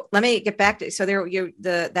 So let me get back to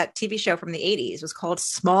that TV show from the 80s was called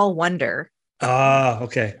Small Wonder.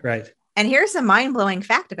 Okay, right. And here's the mind-blowing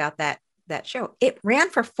fact about that show. It ran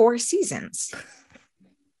for 4 seasons.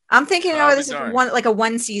 I'm thinking, this is a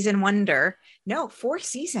 1-season wonder. No, 4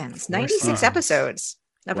 seasons, 96 episodes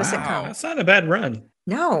of a sitcom. That's not a bad run.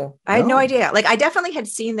 No, I had no idea. Like, I definitely had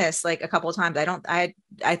seen this like a couple of times. I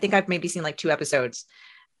think I've maybe seen like 2 episodes,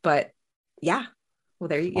 but yeah. Well,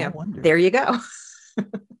 there you go.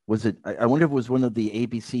 Was it? I wonder if it was one of the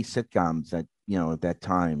ABC sitcoms that at that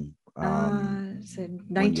time.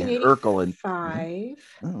 1985. Urkel and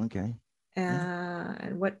oh, okay.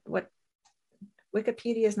 And what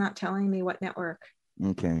Wikipedia is not telling me what network.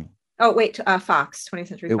 Okay. Oh wait, Fox, 20th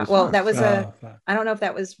Century Fox. Well, that was I don't know if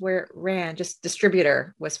that was where it ran. Just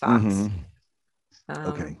distributor was Fox. Mm-hmm.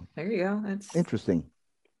 Okay. There you go. That's interesting.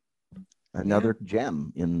 Another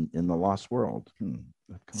gem in the lost world.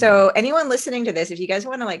 So anyone listening to this, if you guys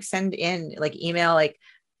want to like send in like email, like,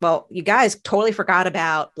 well, you guys totally forgot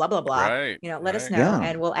about blah, blah, blah, right, let us know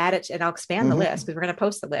and we'll add it and I'll expand the list because we're going to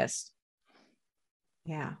post the list.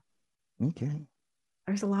 Yeah. Okay.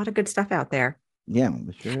 There's a lot of good stuff out there. Yeah,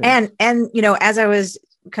 sure. And as I was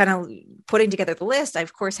kind of putting together the list, I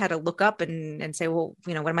of course had to look up and say, well,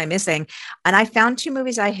 what am I missing? And I found 2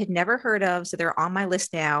 movies I had never heard of. So they're on my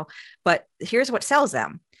list now, but here's what sells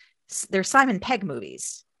them. They're Simon Pegg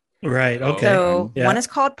movies. Right. Okay. So one is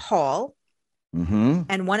called Paul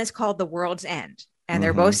and one is called The World's End. And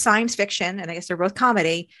they're both science fiction. And I guess they're both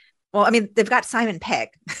comedy. Well, I mean, they've got Simon Pegg.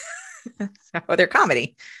 So they're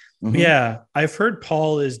comedy. Mm-hmm. Yeah. I've heard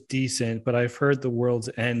Paul is decent, but I've heard The World's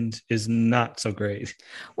End is not so great.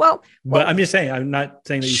 Well, I'm just saying, I'm not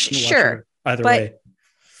saying that you shouldn't watch it either way.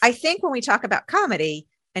 I think when we talk about comedy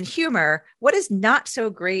and humor, what does not so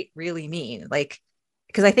great really mean? Like,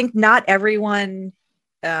 because I think not everyone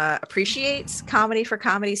appreciates comedy for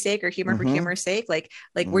comedy's sake or humor for humor's sake. Like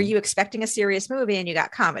were you expecting a serious movie and you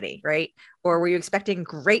got comedy, right? Or were you expecting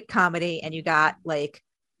great comedy and you got like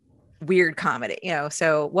weird comedy?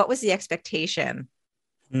 So what was the expectation?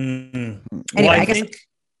 Anyway, I guess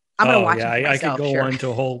I'm going to watch it for myself, I could go on to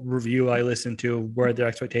a whole review I listened to where their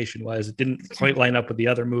expectation was. It didn't quite line up with the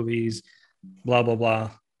other movies, blah, blah,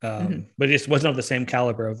 blah. But it just wasn't of the same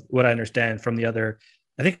caliber of what I understand from the other.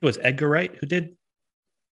 I think it was Edgar Wright who did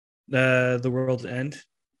The World's End.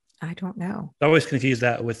 I don't know. I always confuse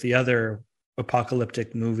that with the other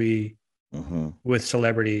apocalyptic movie with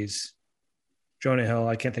celebrities. Jonah Hill.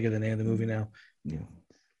 I can't think of the name of the movie now. Yeah.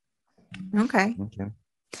 Okay.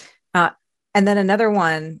 And then another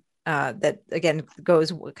one that again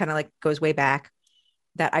goes way back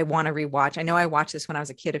that I want to rewatch. I know I watched this when I was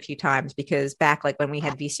a kid a few times because back like when we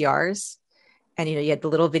had VCRs and you had the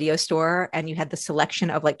little video store and you had the selection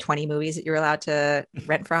of like 20 movies that you're allowed to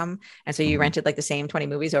rent from. And so you rented like the same 20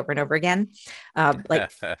 movies over and over again.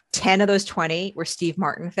 Like 10 of those 20 were Steve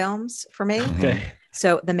Martin films for me. Okay.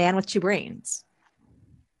 So The Man with Two Brains.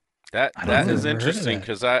 That is interesting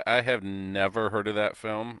because I have never heard of that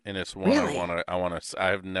film, and it's one really?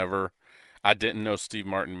 I didn't know Steve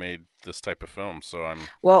Martin made this type of film, so I'm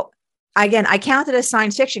well. Again, I count it as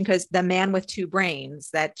science fiction because The Man with Two Brains,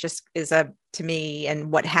 that just is to me,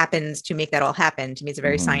 and what happens to make that all happen to me is a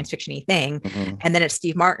very science fiction-y thing. And then it's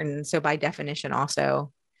Steve Martin. So by definition,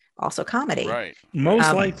 also comedy. Right.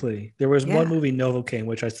 Most likely. There was one movie, Novocaine,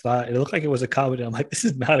 which I thought it looked like it was a comedy. I'm like, this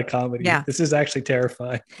is not a comedy. Yeah. This is actually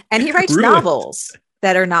terrifying. And he writes novels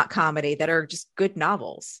that are not comedy, that are just good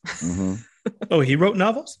novels. Oh, he wrote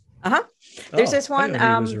novels? There's this one. He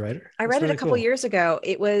was a writer. I read it a couple years ago.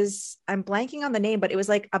 It was, I'm blanking on the name, but it was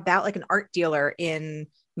like about like an art dealer in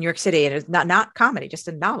New York City, and it's not comedy, just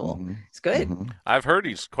a novel. It's good. I've heard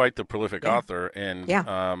he's quite the prolific author, and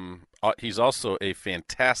he's also a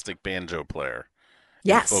fantastic banjo player.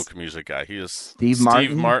 Yes, folk music guy. He is Steve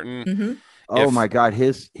Martin. Oh my God,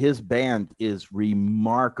 his band is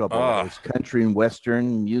remarkable. It's country and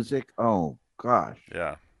western music. Oh gosh.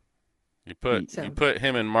 Yeah. You put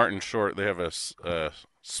him and Martin Short. They have a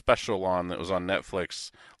special on that was on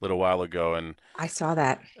Netflix a little while ago, and I saw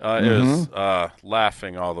that. it was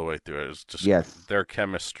laughing all the way through. It was just their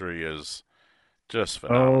chemistry is just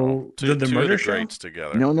phenomenal. Oh, the two murder of the show? greats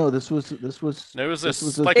together. No, this was It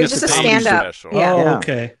was like a stand-up special. Yeah. Oh,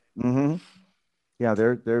 okay. Mm-hmm. Yeah,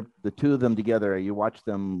 they're the two of them together. You watch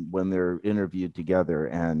them when they're interviewed together,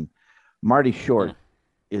 and Marty Short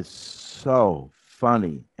is so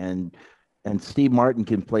funny, and Steve Martin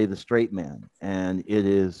can play the straight man, and it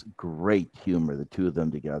is great humor. The two of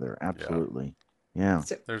them together, absolutely. Yeah.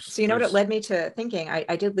 So you know what it led me to thinking?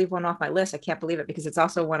 I did leave one off my list. I can't believe it because it's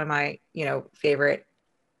also one of my favorite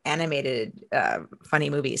animated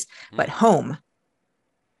funny movies. But Home.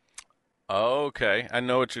 Okay, I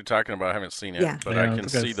know what you're talking about. I haven't seen it, but I can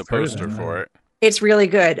see the poster for it. It's really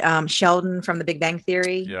good. Sheldon from The Big Bang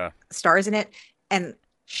Theory stars in it, and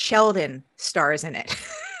Sheldon stars in it.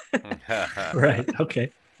 Right.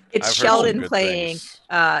 Okay. It's Sheldon playing,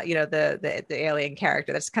 the alien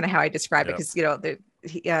character. That's kind of how I describe it because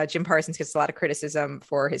Jim Parsons gets a lot of criticism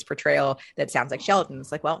for his portrayal that sounds like Sheldon.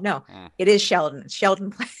 It's like, well, no, it is Sheldon.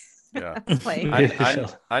 Sheldon plays. Yeah.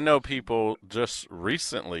 I know people just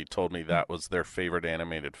recently told me that was their favorite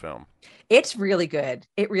animated film. It's really good.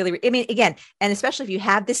 Again, and especially if you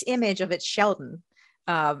have this image of it Sheldon,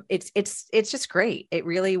 it's just great. It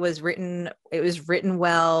really was written. It was written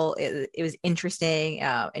well. It was interesting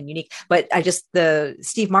and unique. But the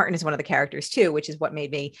Steve Martin is one of the characters too, which is what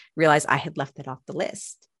made me realize I had left it off the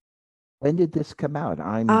list. When did this come out?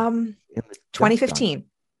 I'm 2015.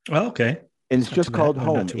 Oh, okay. And it's just called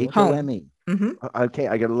Home. H-O-M-E. Mm-hmm. Okay,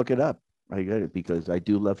 I got to look it up. I got it because I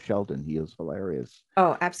do love Sheldon. He is hilarious.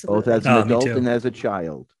 Oh, absolutely. Both as an adult and as a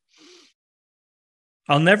child.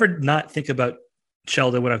 I'll never not think about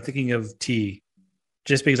Sheldon when I'm thinking of tea,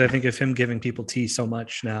 just because I think of him giving people tea so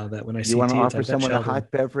much now that when I see tea, you want to offer someone a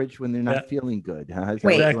hot beverage when they're not feeling good. Huh?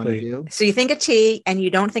 Wait, exactly. So you think of tea and you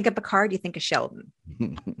don't think of Picard, you think of Sheldon.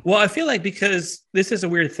 Well, I feel like because this is a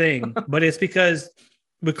weird thing, but it's because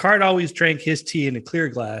Picard always drank his tea in a clear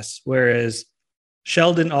glass, whereas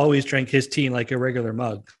Sheldon always drank his tea in like a regular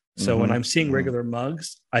mug. So when I'm seeing regular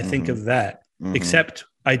mugs, I think of that. Except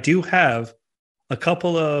I do have a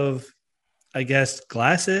couple of, I guess,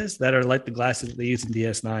 glasses that are like the glasses that they use in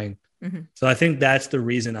DS9. So I think that's the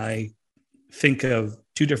reason I think of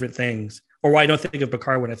two different things, or why I don't think of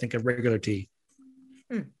Picard when I think of regular tea.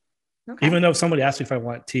 Okay. Even though if somebody asks me if I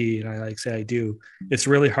want tea and I say I do, it's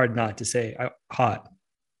really hard not to say hot.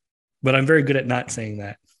 But I'm very good at not saying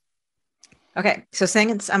that. Okay. So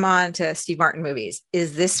since I'm on to Steve Martin movies,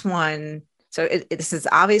 is this one, so this is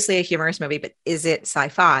obviously a humorous movie, but is it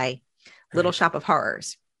Sci-Fi, Little Shop of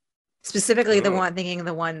Horrors? Specifically the one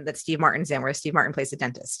that Steve Martin's in, where Steve Martin plays a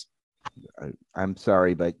dentist. I'm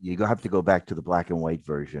sorry, but you have to go back to the black and white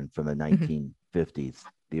version from the 1950s,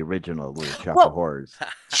 the original Little Shop of Horrors.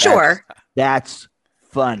 Sure. That's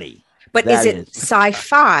funny. But is it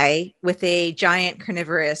sci-fi with a giant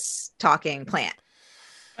carnivorous talking plant?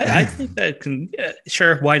 I think that can,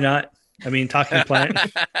 sure, why not? I mean, talking plant.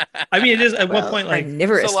 I mean, it is at one point like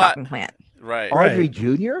carnivorous talking plant. Right. Audrey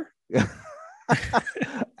Jr.?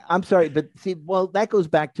 I'm sorry, but see, well, that goes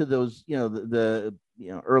back to those, the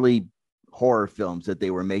early horror films that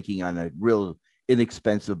they were making on a real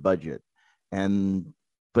inexpensive budget,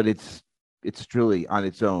 but it's truly on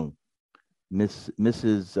its own.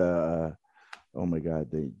 Mrs. Oh my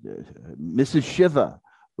God, Mrs. Shiva,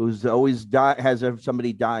 who's always has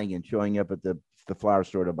somebody dying and showing up at the flower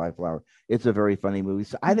store to buy flour. It's a very funny movie.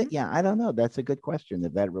 So I don't know. That's a good question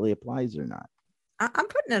if that really applies or not. I'm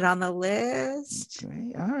putting it on the list.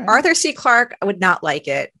 Okay, all right. Arthur C. Clarke would not like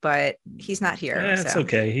it, but he's not here. It's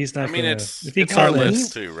okay. He's not. I mean, it's our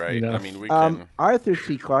list too, right? I mean, we can. Arthur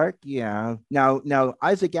C. Clarke, yeah. Now,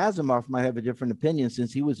 Isaac Asimov might have a different opinion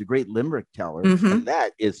since he was a great limerick teller, and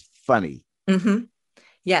that is funny.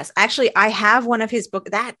 Yes, actually, I have one of his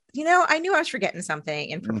books that, I knew I was forgetting something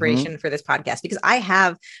in preparation for this podcast because I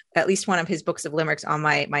have at least one of his books of limericks on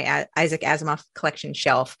my Isaac Asimov collection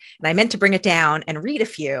shelf. And I meant to bring it down and read a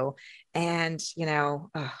few. And,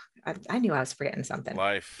 I knew I was forgetting something.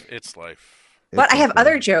 It's life. But I have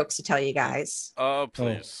other jokes to tell you guys. Oh,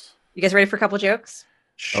 please. You guys ready for a couple jokes?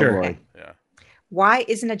 Sure. Okay. Yeah. Why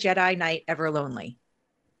isn't a Jedi Knight ever lonely?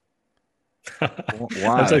 Why?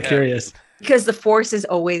 I'm so curious. Because the Force is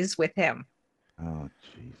always with him. Oh,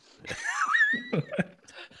 jeez.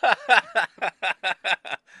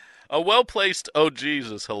 A well-placed "oh geez"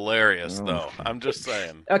 is hilarious, though. I'm just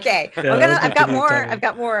saying. Okay, Yeah, I've got more. I've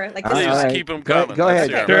got more. Like this Please one. keep them coming. Go ahead.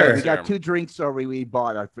 Let's Go hear 'em. ahead. We Let's hear got 'em. 2 drinks already. We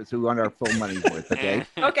bought, so we want our full money's worth. Okay.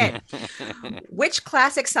 Okay. Which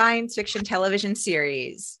classic science fiction television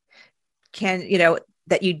series can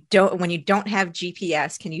that you don't, when you don't have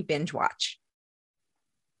GPS, can you binge watch?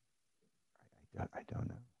 I don't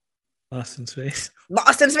know. Lost in Space.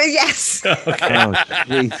 Lost in Space, yes. Okay. Oh,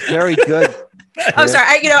 jeez, very good. I'm sorry.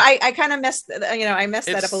 I kind of messed. I messed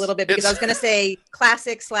that up a little bit because I was going to say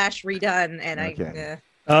classic / redone, and Okay.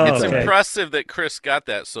 It's okay. impressive that Chris got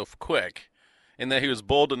that so quick, and that he was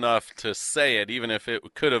bold enough to say it, even if it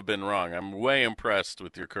could have been wrong. I'm way impressed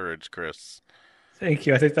with your courage, Chris. Thank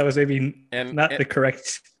you. I think that was maybe not the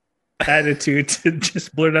correct attitude to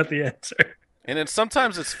just blurt out the answer. And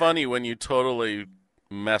sometimes it's funny when you totally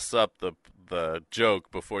mess up the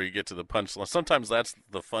joke before you get to the punchline. Sometimes that's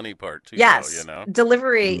the funny part too. Yes, though,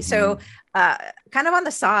 delivery. Mhm. So, kind of on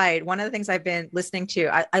the side, one of the things I've been listening to,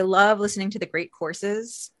 I love listening to the great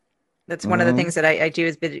courses. That's one of the things that I do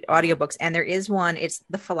is audiobooks, and there is one. It's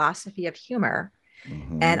The Philosophy of Humor,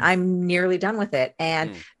 and I'm nearly done with it.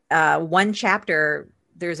 And one chapter,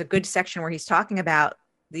 there's a good section where he's talking about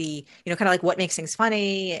the, kind of like what makes things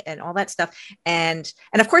funny and all that stuff. And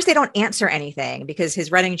of course they don't answer anything, because his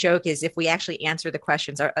running joke is, if we actually answer the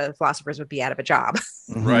questions, our philosophers would be out of a job.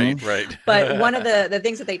 Right. But one of the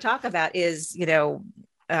things that they talk about is,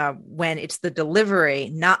 when it's the delivery,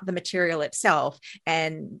 not the material itself.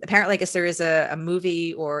 And apparently, I guess there is a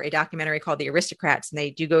movie or a documentary called The Aristocrats, and they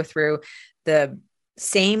do go through the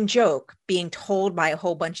same joke being told by a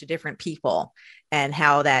whole bunch of different people, and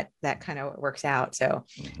how that kind of works out. So,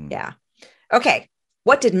 yeah. Okay.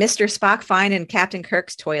 What did Mr. Spock find in Captain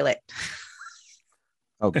Kirk's toilet?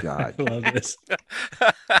 Oh, God. I love this.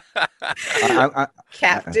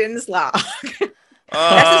 Captain's log.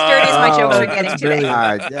 That's as dirty as my jokes are getting today.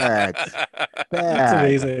 God, that's bad. That's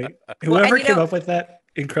amazing. Whoever came up with that,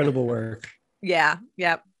 incredible work. Yeah.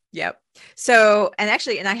 Yep. So, and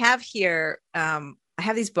I have here, I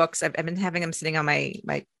have these books. I've been having them sitting on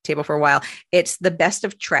my table for a while. It's The Best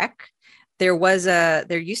of Trek. There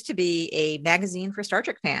used to be a magazine for Star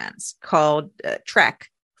Trek fans called Trek,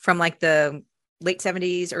 from like the late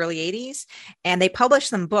 70s, early 80s. And they published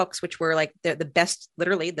some books, which were like the best,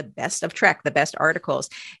 literally the best of Trek, the best articles.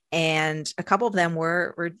 And a couple of them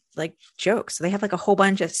were like jokes. So they have like a whole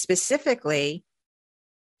bunch of specifically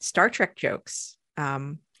Star Trek jokes.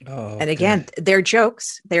 And again, they're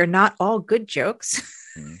jokes. They're not all good jokes.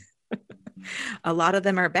 A lot of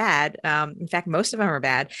them are bad. In fact, most of them are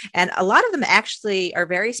bad. And a lot of them actually are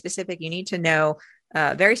very specific. You need to know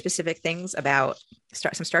very specific things about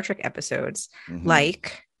some Star Trek episodes.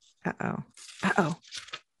 Like, I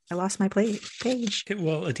lost my page.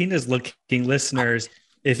 Well, Adina's looking, listeners,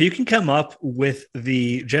 if you can come up with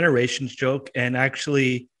the Generations joke and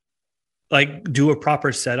actually like do a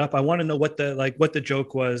proper setup. I want to know what the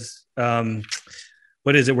joke was.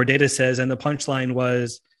 What is it? Where Data says, and the punchline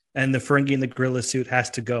was, and the Ferengi in the gorilla suit has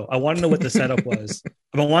to go. I want to know what the setup was.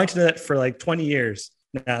 I've been wanting to do that for like 20 years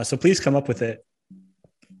now. So please come up with it.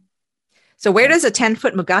 So where does a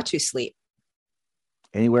 10-foot Mugatu sleep?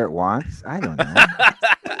 Anywhere it wants. I don't know.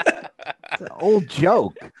 It's an old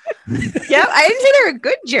joke. Yeah, I didn't say they were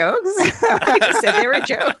good jokes. I just said they were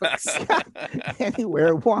jokes. Anywhere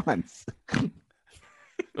it wants.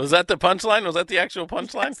 Was that the punchline? Was that the actual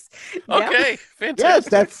punchline? Yes. Okay, Yep.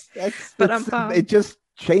 fantastic. Yes, that's it. Just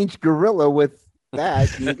changed gorilla with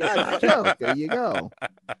that. You got a joke. There you go.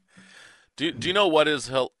 Do you know what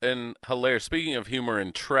is hilarious? Speaking of humor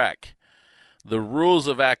in Trek, the Rules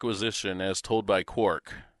of Acquisition, as told by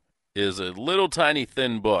Quark, is a little tiny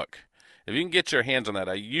thin book. If you can get your hands on that,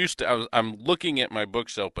 I'm looking at my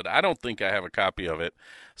bookshelf, but I don't think I have a copy of it.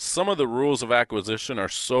 Some of the Rules of Acquisition are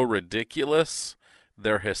so ridiculous,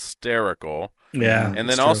 they're hysterical. Yeah. And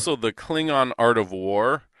then also the Klingon Art of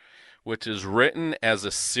War, which is written as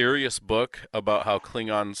a serious book about how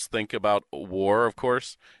Klingons think about war, of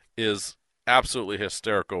course, is absolutely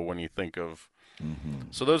hysterical when you think of.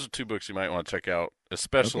 So those are two books you might want to check out,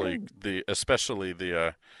 especially the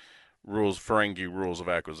Ferengi Rules of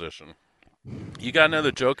Acquisition. You got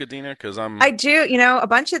another joke, Adina? Because I do. A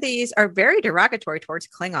bunch of these are very derogatory towards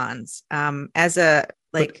Klingons. As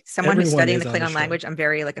someone who's studying the Klingon language, I'm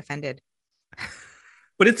very offended.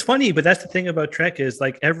 But it's funny. But that's the thing about Trek is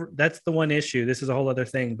that's the one issue. This is a whole other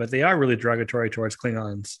thing. But they are really derogatory towards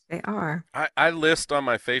Klingons. They are. I list on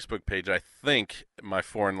my Facebook page, I think, my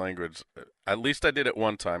foreign language. At least I did it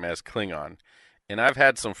one time as Klingon, and I've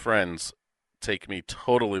had some friends take me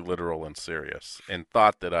totally literal and serious, and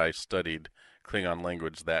thought that I studied Klingon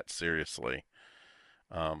language that seriously.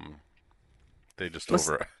 Um, they just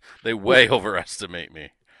Well, they way overestimate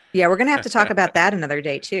me. yeah, we're going to have to talk about that another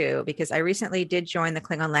day too, because I recently did join the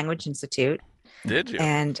Klingon Language Institute. Did you?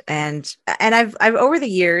 And I've over the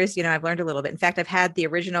years, I've learned a little bit. In fact, I've had the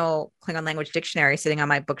original Klingon language dictionary sitting on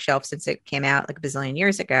my bookshelf since it came out like a bazillion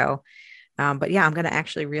years ago. But yeah, I'm going to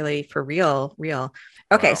actually really for real.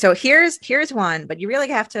 Okay. Wow. So here's one, but you really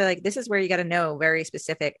have to this is where you got to know very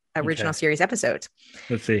specific original series episodes.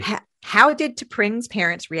 Let's see. How did T'Pring's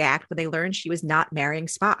parents react when they learned she was not marrying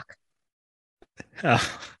Spock?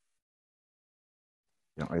 Oh.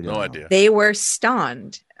 No idea. They were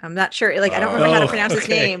stunned. I'm not sure. I don't remember how to pronounce his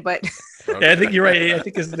name, but yeah, I think you're right. I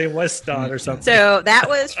think his name was Ston or something. So that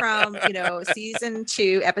was from season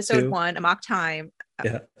 2, episode 1, Amok Time.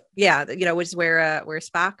 Yeah, which is where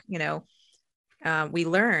Spock, we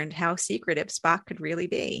learned how secretive Spock could really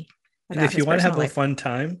be. And if you want to have a fun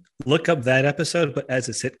time, look up that episode, but as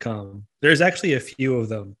a sitcom. There's actually a few of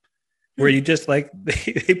them where you just they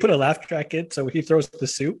put a laugh track in, so he throws the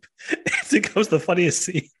soup, it becomes the funniest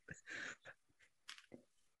scene.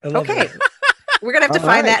 I love it. We're gonna have to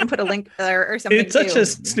find that and put a link or something. It's such a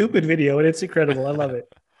stupid video, and it's incredible. I love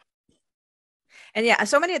it. And yeah,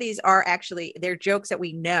 so many of these are actually they're jokes that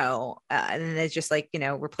we know, and then it's just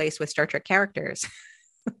replaced with Star Trek characters.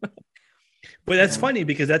 But that's funny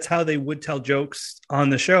because that's how they would tell jokes on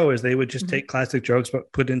the show. Is they would just take classic jokes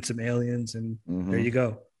but put in some aliens, and there you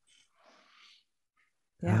go.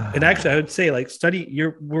 Yeah. And actually, I would say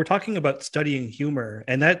we're talking about studying humor,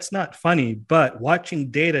 and that's not funny, but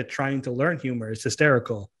watching Data trying to learn humor is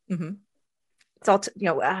hysterical. Mm-hmm. It's all,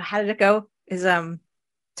 how did it go? Is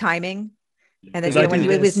timing. And then when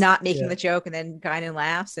he was not making the joke and then Guinan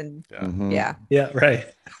laughs and Yeah, right.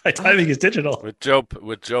 Timing is digital. With Joe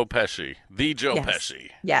Pesci, the Joe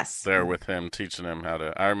Pesci. Yes. There with him, teaching him how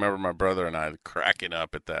to, I remember my brother and I cracking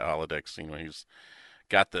up at that holodeck scene when he's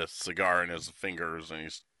got the cigar in his fingers and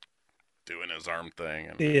he's doing his arm thing.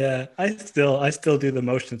 And... Yeah, I still do the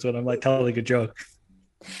motions when I'm telling a joke.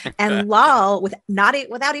 And Lal,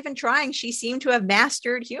 without even trying, she seemed to have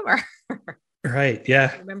mastered humor. Right.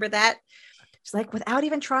 Yeah. Remember that? She's like, without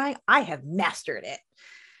even trying, I have mastered it.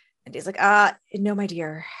 And he's like, no, my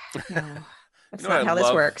dear. No, that's not how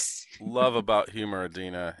this works. Love about humor,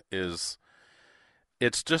 Adina, is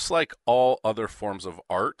it's just like all other forms of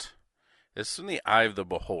art. It's in the eye of the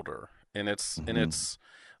beholder. And it's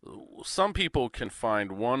some people can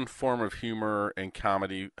find one form of humor and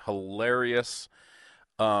comedy hilarious.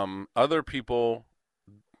 Other people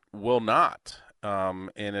will not. And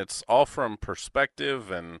it's all from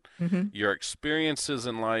perspective and your experiences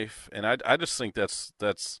in life. And I just think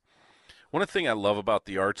that's one thing I love about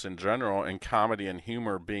the arts in general, and comedy and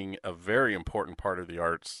humor being a very important part of the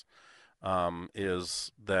arts,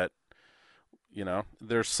 is that,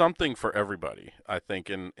 there's something for everybody. I think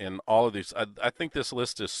in all of these, I think this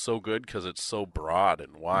list is so good because it's so broad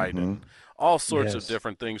and wide and all sorts of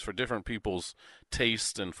different things for different people's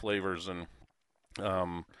tastes and flavors. And,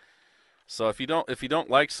 so if you don't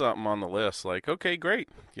like something on the list, okay, great,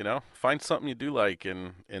 find something you do like,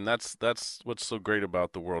 and that's what's so great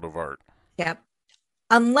about the world of art. Yep.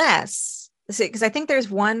 Because I think there's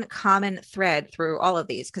one common thread through all of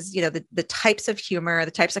these, because the types of humor,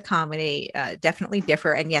 the types of comedy definitely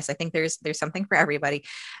differ, and yes, I think there's something for everybody,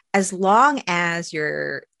 as long as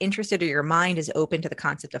you're interested or your mind is open to the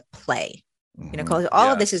concept of play. Because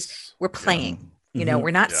all of this is we're playing.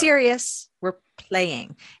 We're not serious. We're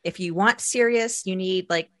playing. If you want serious, you need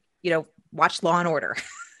watch Law and Order.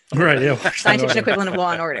 Right. Yeah. Science fiction equivalent of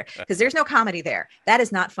Law and Order, because there's no comedy there. That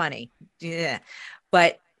is not funny. Yeah.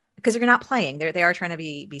 But because you're not playing, they are trying to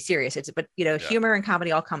be serious. Humor and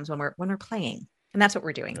comedy all comes when we're playing, and that's what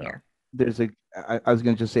we're doing here. I was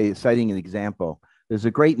going to just say, citing an example. There's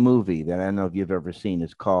a great movie that I don't know if you've ever seen.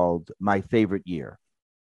 It's called My Favorite Year,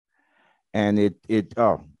 and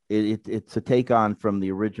it's a take on from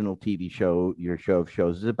the original TV show, Your Show of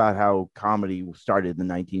Shows. It's about how comedy started in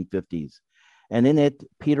the 1950s. And in it,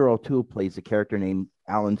 Peter O'Toole plays a character named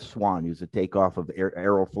Alan Swan, who's a takeoff of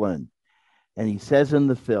Errol Flynn. And he says in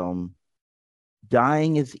the film,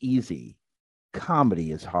 dying is easy,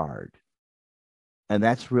 comedy is hard. And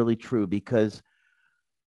that's really true, because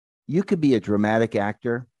you could be a dramatic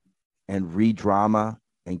actor and read drama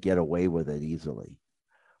and get away with it easily.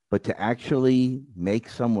 But to actually make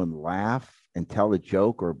someone laugh and tell a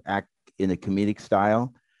joke or act in a comedic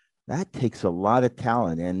style, that takes a lot of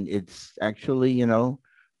talent. And it's actually,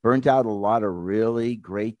 burnt out a lot of really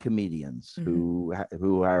great comedians who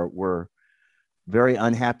were very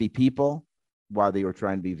unhappy people while they were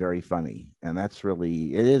trying to be very funny. And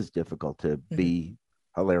it is difficult to be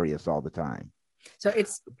hilarious all the time. So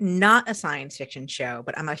it's not a science fiction show,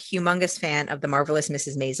 but I'm a humongous fan of The Marvelous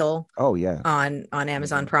Mrs. Maisel. Oh yeah, on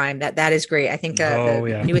Amazon Prime. That is great. I think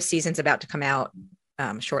the newest season's about to come out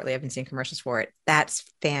shortly. I've been seeing commercials for it. That's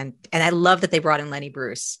and I love that they brought in Lenny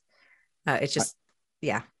Bruce. It's just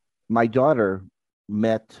My daughter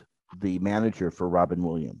met the manager for Robin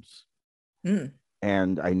Williams,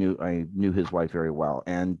 and I knew his wife very well.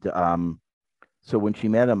 And so when she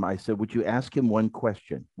met him, I said, "Would you ask him one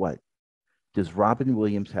question? What does Robin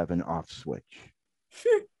Williams have an off switch?"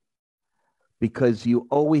 Because you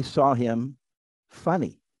always saw him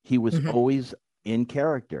funny. He was always in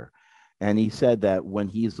character. And he said that when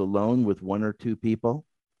he's alone with one or two people,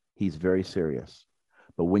 he's very serious.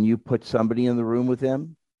 But when you put somebody in the room with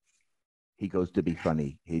him, he goes to be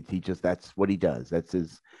funny. He just, that's what he does. That's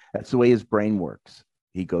the way his brain works.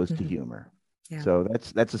 He goes to humor. Yeah. So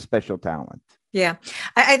that's a special talent. Yeah.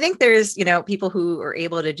 I think there's, people who are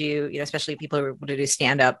able to do, especially people who are able to do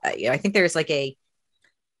stand up. I think there's like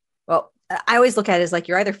I always look at it as like,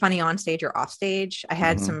 you're either funny on stage or off stage. I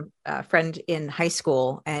had some friend in high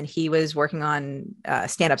school and he was working on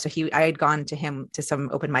stand up. So I had gone to him to some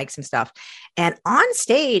open mics and stuff. And on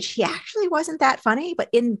stage, he actually wasn't that funny, but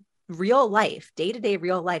in real life, day-to-day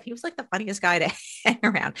real life, he was like the funniest guy to hang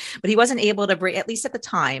around, but he wasn't able to bring, at least at the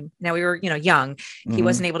time, now we were, young, he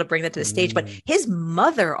wasn't able to bring that to the stage, but his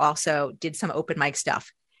mother also did some open mic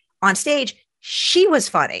stuff. On stage, she was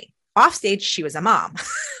funny. Off stage, she was a mom.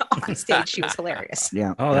 On stage, she was hilarious.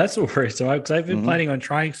 Yeah. Oh, that's a worry. So I've been planning on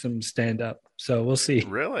trying some stand-up, so we'll see.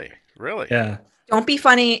 Really? Yeah. Don't be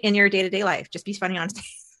funny in your day-to-day life. Just be funny on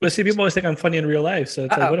stage. But see, people always think I'm funny in real life. So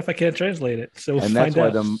it's like, what if I can't translate it? So we'll and that's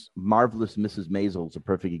find why out. the Marvelous Mrs. Maisel is a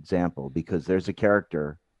perfect example, because there's a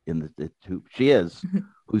character in who she is,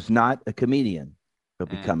 who's not a comedian, but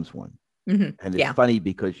becomes one. And it's funny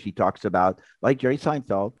because she talks about, like Jerry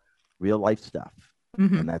Seinfeld, real life stuff.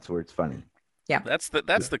 And that's where it's funny. Yeah. That's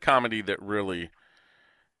the comedy that really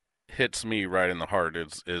hits me right in the heart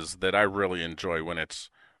is that I really enjoy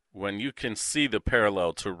when you can see the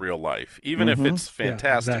parallel to real life, even if it's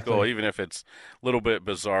fantastical, even if it's a little bit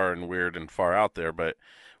bizarre and weird and far out there. But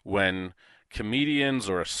when comedians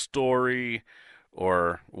or a story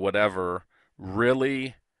or whatever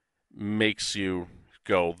really makes you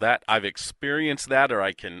go, that I've experienced that, or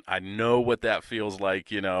I know what that feels like,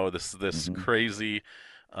 this crazy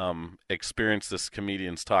experience this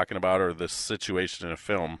comedian's talking about, or this situation in a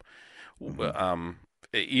film.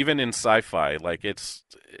 Even in sci-fi, like it's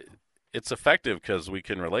effective because we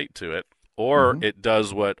can relate to it, or it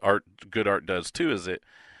does what good art does too, is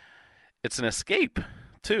it's an escape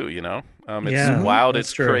too, it's wild,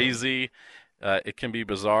 it's true. Crazy, it can be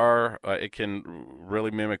bizarre, it can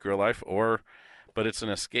really mimic real life, but it's an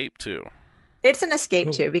escape too. It's an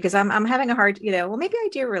escape too, because I'm having a hard, well, maybe I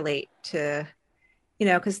do relate to,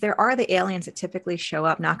 because there are the aliens that typically show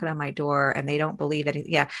up knocking on my door and they don't believe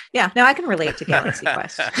anything. Yeah. No, I can relate to Galaxy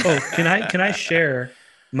Quest. Can I share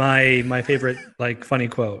my favorite like funny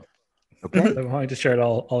quote? Okay. I'm going to share it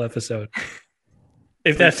all episode.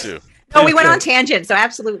 If that's we went on tangent, so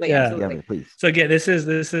absolutely. Please. So again, this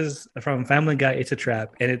is from Family Guy. It's a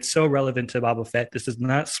Trap, and it's so relevant to Boba Fett. This does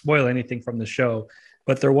not spoil anything from the show,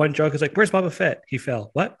 but their one joke is like, "Where's Boba Fett? He fell.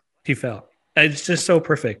 What? He fell." And it's just so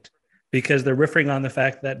perfect because they're riffing on the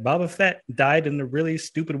fact that Boba Fett died in a really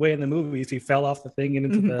stupid way in the movies. He fell off the thing and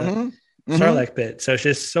into the Sarlacc pit. So it's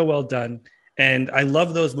just so well done, and I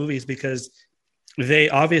love those movies because they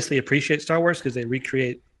obviously appreciate Star Wars because they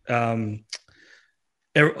recreate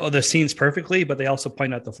the scenes perfectly, but they also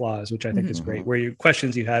point out the flaws, which I think is great. Where you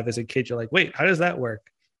questions you have as a kid, you're like, wait, how does that work?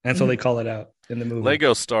 And so they call it out in the movie.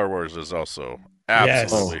 Lego Star Wars is also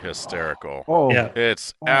absolutely hysterical.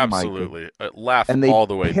 It's absolutely laugh and they all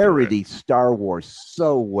the way parody Star Wars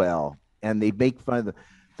so well, and they make fun of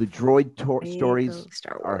the droid stories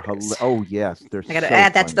are hilarious. Oh yes, they're. I gotta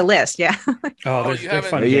add that to the list. Yeah. They're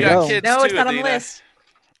funny. There you go. No, it's not on the list.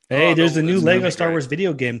 Hey, there's a new Lego Star Wars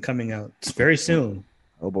video game coming out. It's very soon.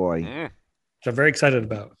 Oh boy. Which I'm very excited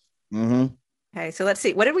about. Okay, so let's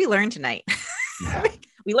see. What did we learn tonight?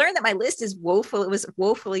 We learned that my list is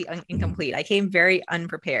woefully incomplete. I came very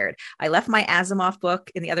unprepared. I left my Asimov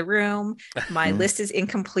book in the other room. My list is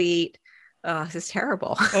incomplete. This is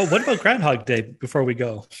terrible. What about Groundhog Day before we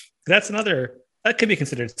go? That could be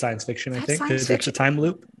considered science fiction, I think. It's a time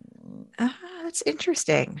loop. That's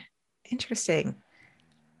interesting. Even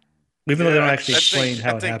though they don't actually explain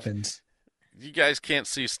how it happens. You guys can't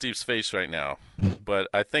see Steve's face right now, but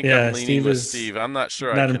I think I'm leaning with Steve. I'm not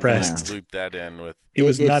sure I can loop that in with. He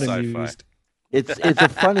was not sci-fi. amused. It's a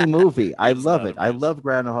funny movie. I love it. I love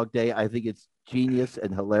Groundhog Day. I think it's genius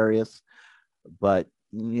and hilarious, but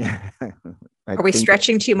Yeah. Are we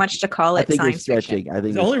stretching too much to call it science fiction? I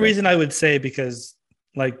think the only reason I would say, because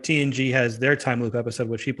like TNG has their time loop episode,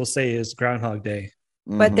 which people say is Groundhog Day.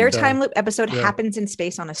 But their time loop episode happens in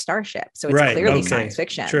space on a starship. So it's clearly science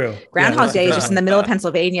fiction. True. Groundhog Day is just in the middle of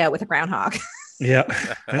Pennsylvania with a groundhog. Yeah.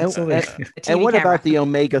 And what about the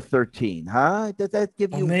Omega-13? Huh? Does that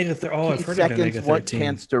give you seconds what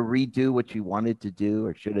chance to redo what you wanted to do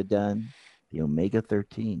or should have done? The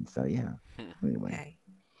Omega-13. So yeah. Anyway. Okay.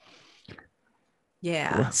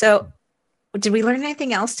 Yeah. So did we learn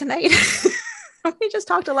anything else tonight? We just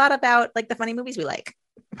talked a lot about like the funny movies we like.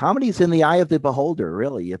 Comedy's in the eye of the beholder,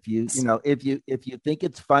 really. If you think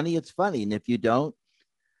it's funny, it's funny. And if you don't,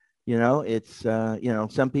 it's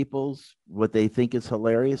some people's what they think is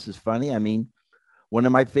hilarious is funny. I mean, one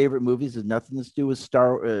of my favorite movies has nothing to do with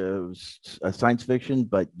science fiction,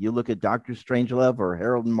 but you look at Dr. Strangelove or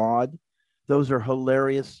Harold and Maude, those are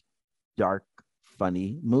hilarious, dark,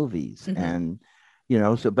 funny movies. And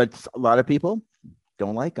but a lot of people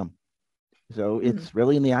don't like them. So it's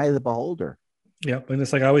really in the eye of the beholder. Yep. And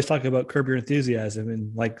it's like I always talk about Curb Your Enthusiasm.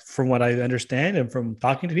 And like from what I understand and from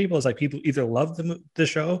talking to people, it's like people either love the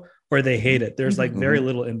show or they hate it. There's like very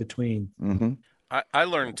little in between. Mm-hmm. I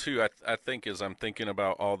learned too, I think, as I'm thinking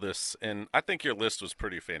about all this, and I think your list was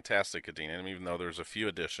pretty fantastic, Adina. And even though there's a few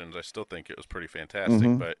additions, I still think it was pretty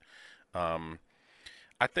fantastic. But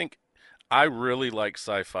I think I really like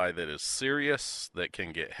sci-fi that is serious, that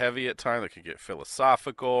can get heavy at times, that can get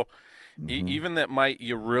philosophical. Even that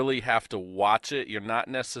you really have to watch it. You're not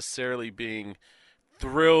necessarily being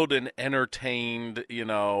thrilled and entertained,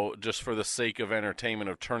 just for the sake of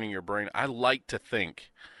entertainment, of turning your brain. I like to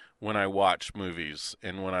think when I watch movies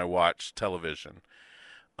and when I watch television.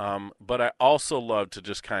 But I also love to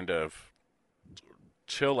just kind of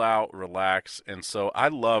chill out, relax. And so I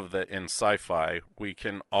love that in sci-fi we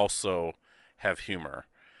can also have humor.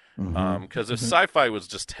 Because if sci-fi was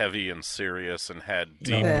just heavy and serious and had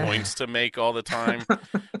deep points to make all the time,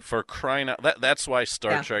 for crying out, that's why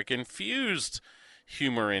Star Trek infused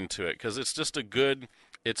humor into it, because it's just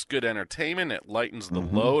it's good entertainment. It lightens the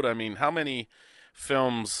load. I mean, how many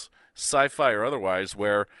films, sci-fi or otherwise,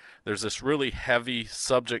 where there's this really heavy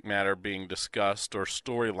subject matter being discussed or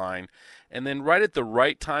storyline, and then right at the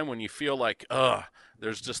right time when you feel like,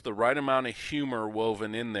 there's just the right amount of humor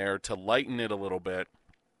woven in there to lighten it a little bit,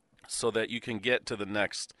 so that you can get to the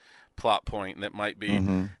next plot point that might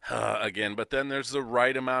be again, but then there's the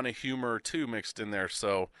right amount of humor too mixed in there.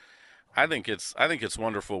 So I think it's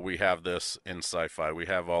wonderful we have this in sci-fi. We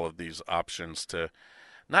have all of these options to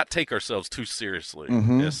not take ourselves too seriously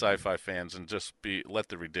as sci-fi fans and just let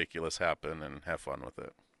the ridiculous happen and have fun with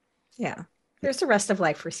it. Yeah, there's the rest of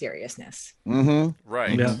life for seriousness.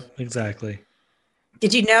 Right. Yeah, exactly.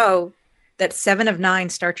 Did you know that 7 of 9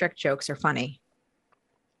 Star Trek jokes are funny?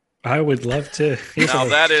 I would love to. Now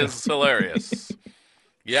that is hilarious.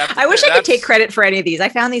 Yeah, I wish I could take credit for any of these. I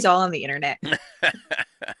found these all on the internet.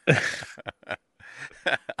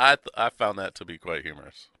 I found that to be quite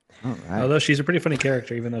humorous. All right. Although she's a pretty funny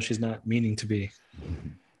character, even though she's not meaning to be.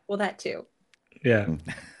 Well, that too. Yeah.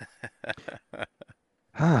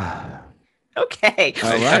 Okay.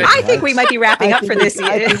 Right. I think we might be wrapping up for this.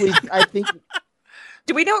 I think.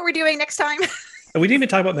 Do we know what we're doing next time? We didn't even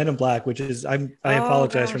talk about Men in Black, which is I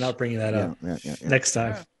apologize for not bringing that up next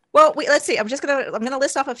time. Well, let's see. I'm gonna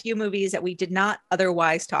list off a few movies that we did not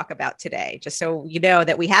otherwise talk about today, just so you know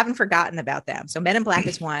that we haven't forgotten about them. So Men in Black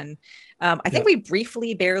is one. I think we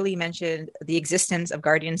briefly, barely mentioned the existence of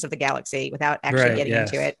Guardians of the Galaxy without actually getting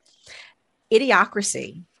into it.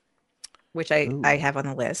 Idiocracy, which I have on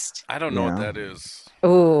the list. I don't know what that is.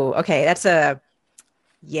 Oh, okay. That's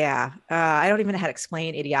I don't even know how to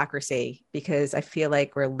explain Idiocracy because I feel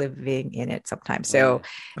like we're living in it sometimes. So,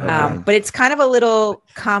 but it's kind of a little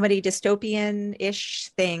comedy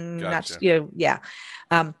dystopian-ish thing. Gotcha.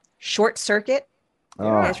 Short Circuit. You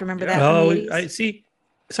guys remember that? I see.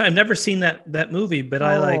 So I've never seen that movie, but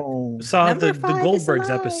I saw the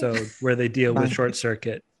Goldbergs episode where they deal with Short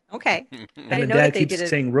Circuit. Okay. And the dad keeps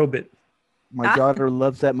saying Robot. My daughter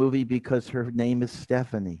loves that movie because her name is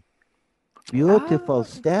Stephanie. Beautiful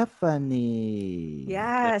Stephanie.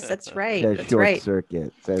 Yes, that's right. Says that's Short right.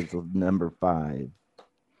 Circuit says number 5.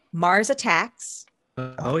 Mars Attacks.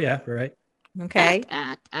 Oh yeah, right. Okay.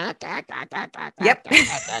 Yep.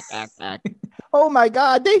 Oh my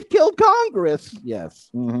God, they've killed Congress. Yes.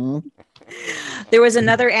 There was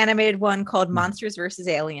another animated one called Monsters vs.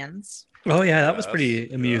 Aliens. Oh yeah, that was pretty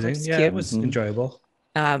amusing. Yeah, cute. It was enjoyable.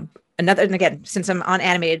 Another, and again, since I'm on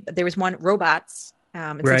animated, there was one Robots.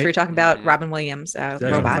 And since we were talking about Robin Williams,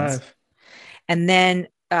 Robots. 5. And then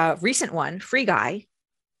recent one, Free Guy.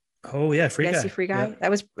 Oh yeah, Free You guys Guy. see Free Guy? Yeah.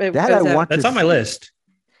 That was That's on my list.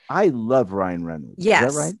 I love Ryan Reynolds. Yes.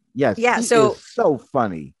 Is that right? Yes. Yeah. He So is so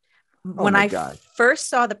funny. when I first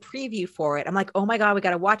saw the preview for it, I'm like, oh my God, we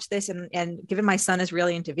got to watch this. And given my son is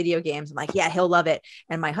really into video games, I'm like, yeah, he'll love it.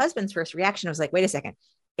 And my husband's first reaction was like, wait a second,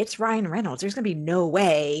 it's Ryan Reynolds. There's going to be no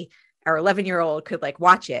way our 11-year-old could like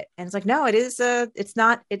watch it. And it's like, no, it is. It's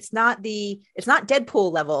not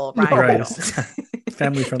Deadpool level Ryan Reynolds.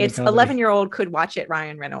 Family friendly. It's 11-year-old could watch it,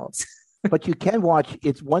 Ryan Reynolds. But you can watch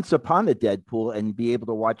It's Once Upon a Deadpool and be able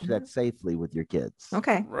to watch that safely with your kids.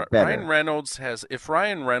 Okay. Ryan Reynolds if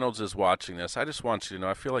Ryan Reynolds is watching this, I just want you to know,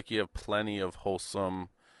 I feel like you have plenty of wholesome,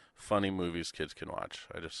 funny movies kids can watch.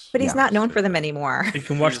 But he's not known for them anymore. You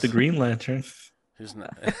can watch The Green Lantern. He's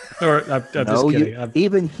not. Or I'm just kidding.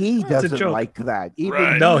 Even he doesn't like that. He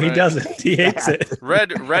doesn't. He hates it.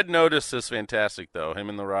 Red Notice is fantastic, though. Him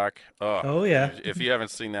and The Rock. Oh yeah. If you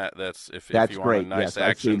haven't seen that, that's if you great. want a nice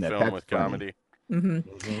action film that's with funny. comedy. Mm-hmm.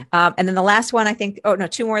 Mm-hmm. And then the last one, I think. Oh no,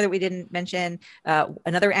 two more that we didn't mention.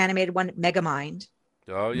 Another animated one, Megamind.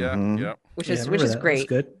 Oh yeah, yeah. Which is great.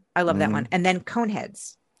 Good. I love that one. And then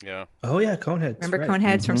Coneheads. Yeah. Oh yeah, Coneheads. Remember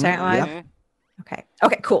Coneheads from Saturday Night Live? Mm-hmm.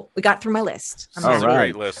 Okay, cool. We got through my list. It's a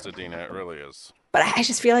great list, Adina. It really is. But I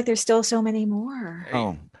just feel like there's still so many more.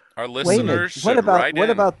 Hey, our listeners. What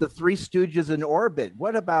about the Three Stooges in orbit?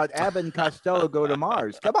 What about Abbott and Costello go to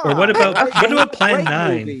Mars? Come on. Or what about Plan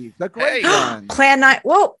 9? Movies, the great one. Plan 9.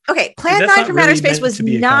 Whoa. Okay. Plan 9 from Outer Space was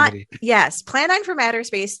not. Yes. Plan 9 from Outer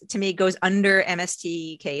Space to me goes under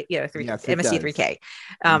MSTK. MST3K.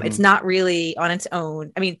 It's not really on its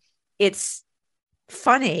own. I mean, it's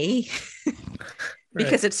funny.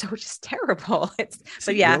 Because it's so just terrible. It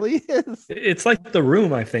really is. It's like The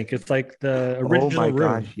Room, I think. It's like the original Room.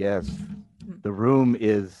 Oh my gosh, yes. The Room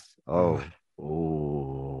is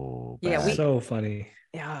bad. So funny.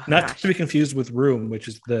 Yeah. Not to be confused with Room, which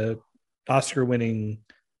is the Oscar-winning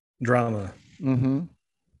drama. Mm-hmm.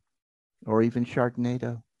 Or even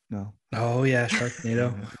Sharknado. No. Oh yeah,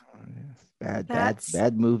 Sharknado.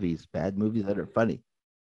 Bad movies. Bad movies that are funny.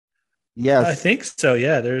 Yes. I think so.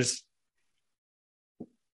 Yeah.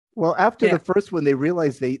 Well, after the first one, they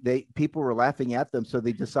realized they people were laughing at them, so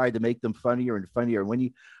they decided to make them funnier and funnier. When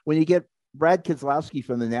you get Brad Keselowski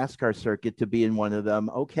from the NASCAR circuit to be in one of them,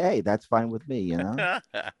 okay, that's fine with me, you know.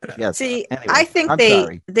 Yes. See, anyway, I think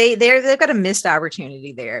they've got a missed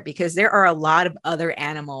opportunity there because there are a lot of other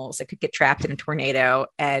animals that could get trapped in a tornado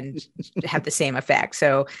and have the same effect.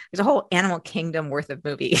 So there's a whole animal kingdom worth of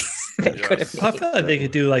movies they could have made. I felt like they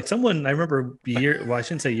could do like someone. I remember I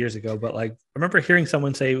shouldn't say years ago, but like I remember hearing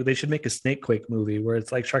someone say they should make a Snakequake movie where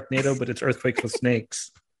it's like Sharknado, but it's earthquakes with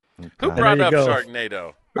snakes. Who brought up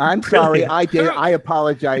Sharknado? I'm sorry, I did. I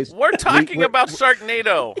apologize. We're talking about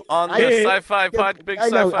Sharknado on the Sci-Fi pod. Big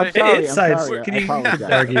Sci-Fi. I'm sorry. Can you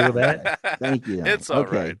argue with that? Thank you. It's all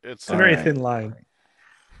right. It's a very thin line.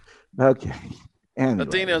 Okay. Anyway.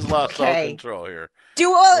 Adina's lost all control here.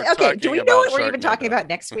 Do we know what we're even talking about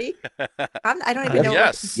next week? I don't even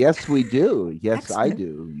know. Yes, we do. Yes, excellent. I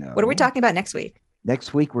do. No. What are we talking about next week?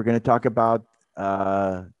 Next week, we're going to talk about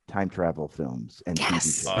time travel films and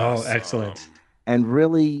TV shows. Oh, excellent. And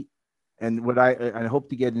really, and what I hope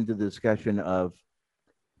to get into the discussion of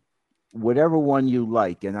whatever one you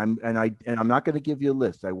like, and I'm not going to give you a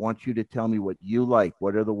list. I want you to tell me what you like.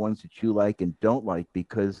 What are the ones that you like and don't like?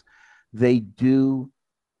 Because they do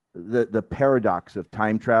the paradox of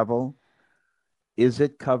time travel. Is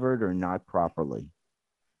it covered or not properly?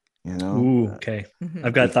 You know. Ooh, okay. Mm-hmm.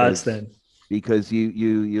 I've got thoughts then. Because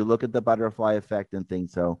you look at the butterfly effect and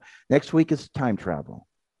things. So next week is time travel.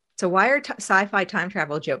 So why are sci-fi time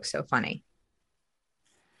travel jokes so funny?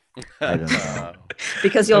 I don't know.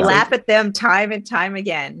 Because you'll laugh at them time and time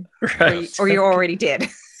again, right. or you already did.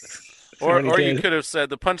 or you could have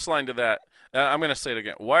said the punchline to that. I'm going to say it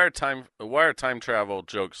again. Why are time travel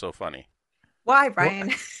jokes so funny? Why,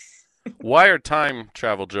 Brian? Why are time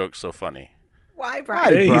travel jokes so funny? Why,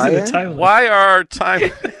 Brian? Hey, he's in the time. Why are time?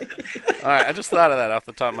 All right, I just thought of that off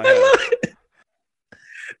the top of my head. I love it.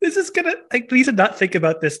 This is gonna. I need to not think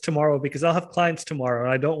about this tomorrow because I'll have clients tomorrow,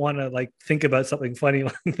 and I don't want to like think about something funny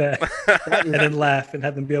like that and then laugh and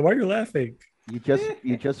have them be like, "Why are you laughing?" You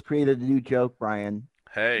just created a new joke, Brian.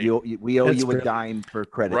 Hey, we owe you a dime for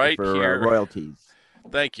credit for royalties.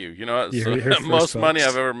 Thank you. You know, it's the most money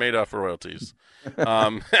I've ever made off of royalties.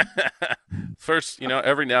 First,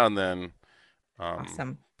 every now and then.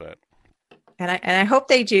 Awesome. But I hope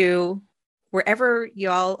they do. Wherever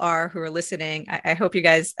y'all are who are listening, I hope you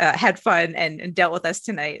guys had fun and dealt with us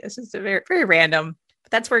tonight. This is a very, very random.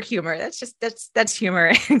 That's for humor. That's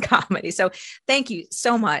humor and comedy. So thank you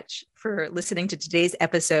so much for listening to today's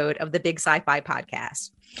episode of the Big Sci-Fi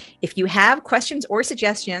Podcast. If you have questions or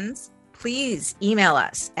suggestions, please email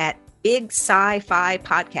us at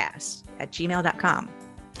bigsci-fi-podcast@gmail.com.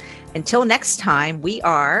 Until next time, we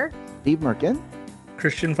are Steve Merkin,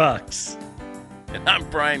 Christian Fox, and I'm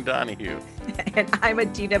Brian Donahue. and I'm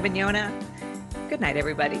Adina Mignona. Good night,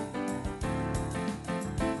 everybody.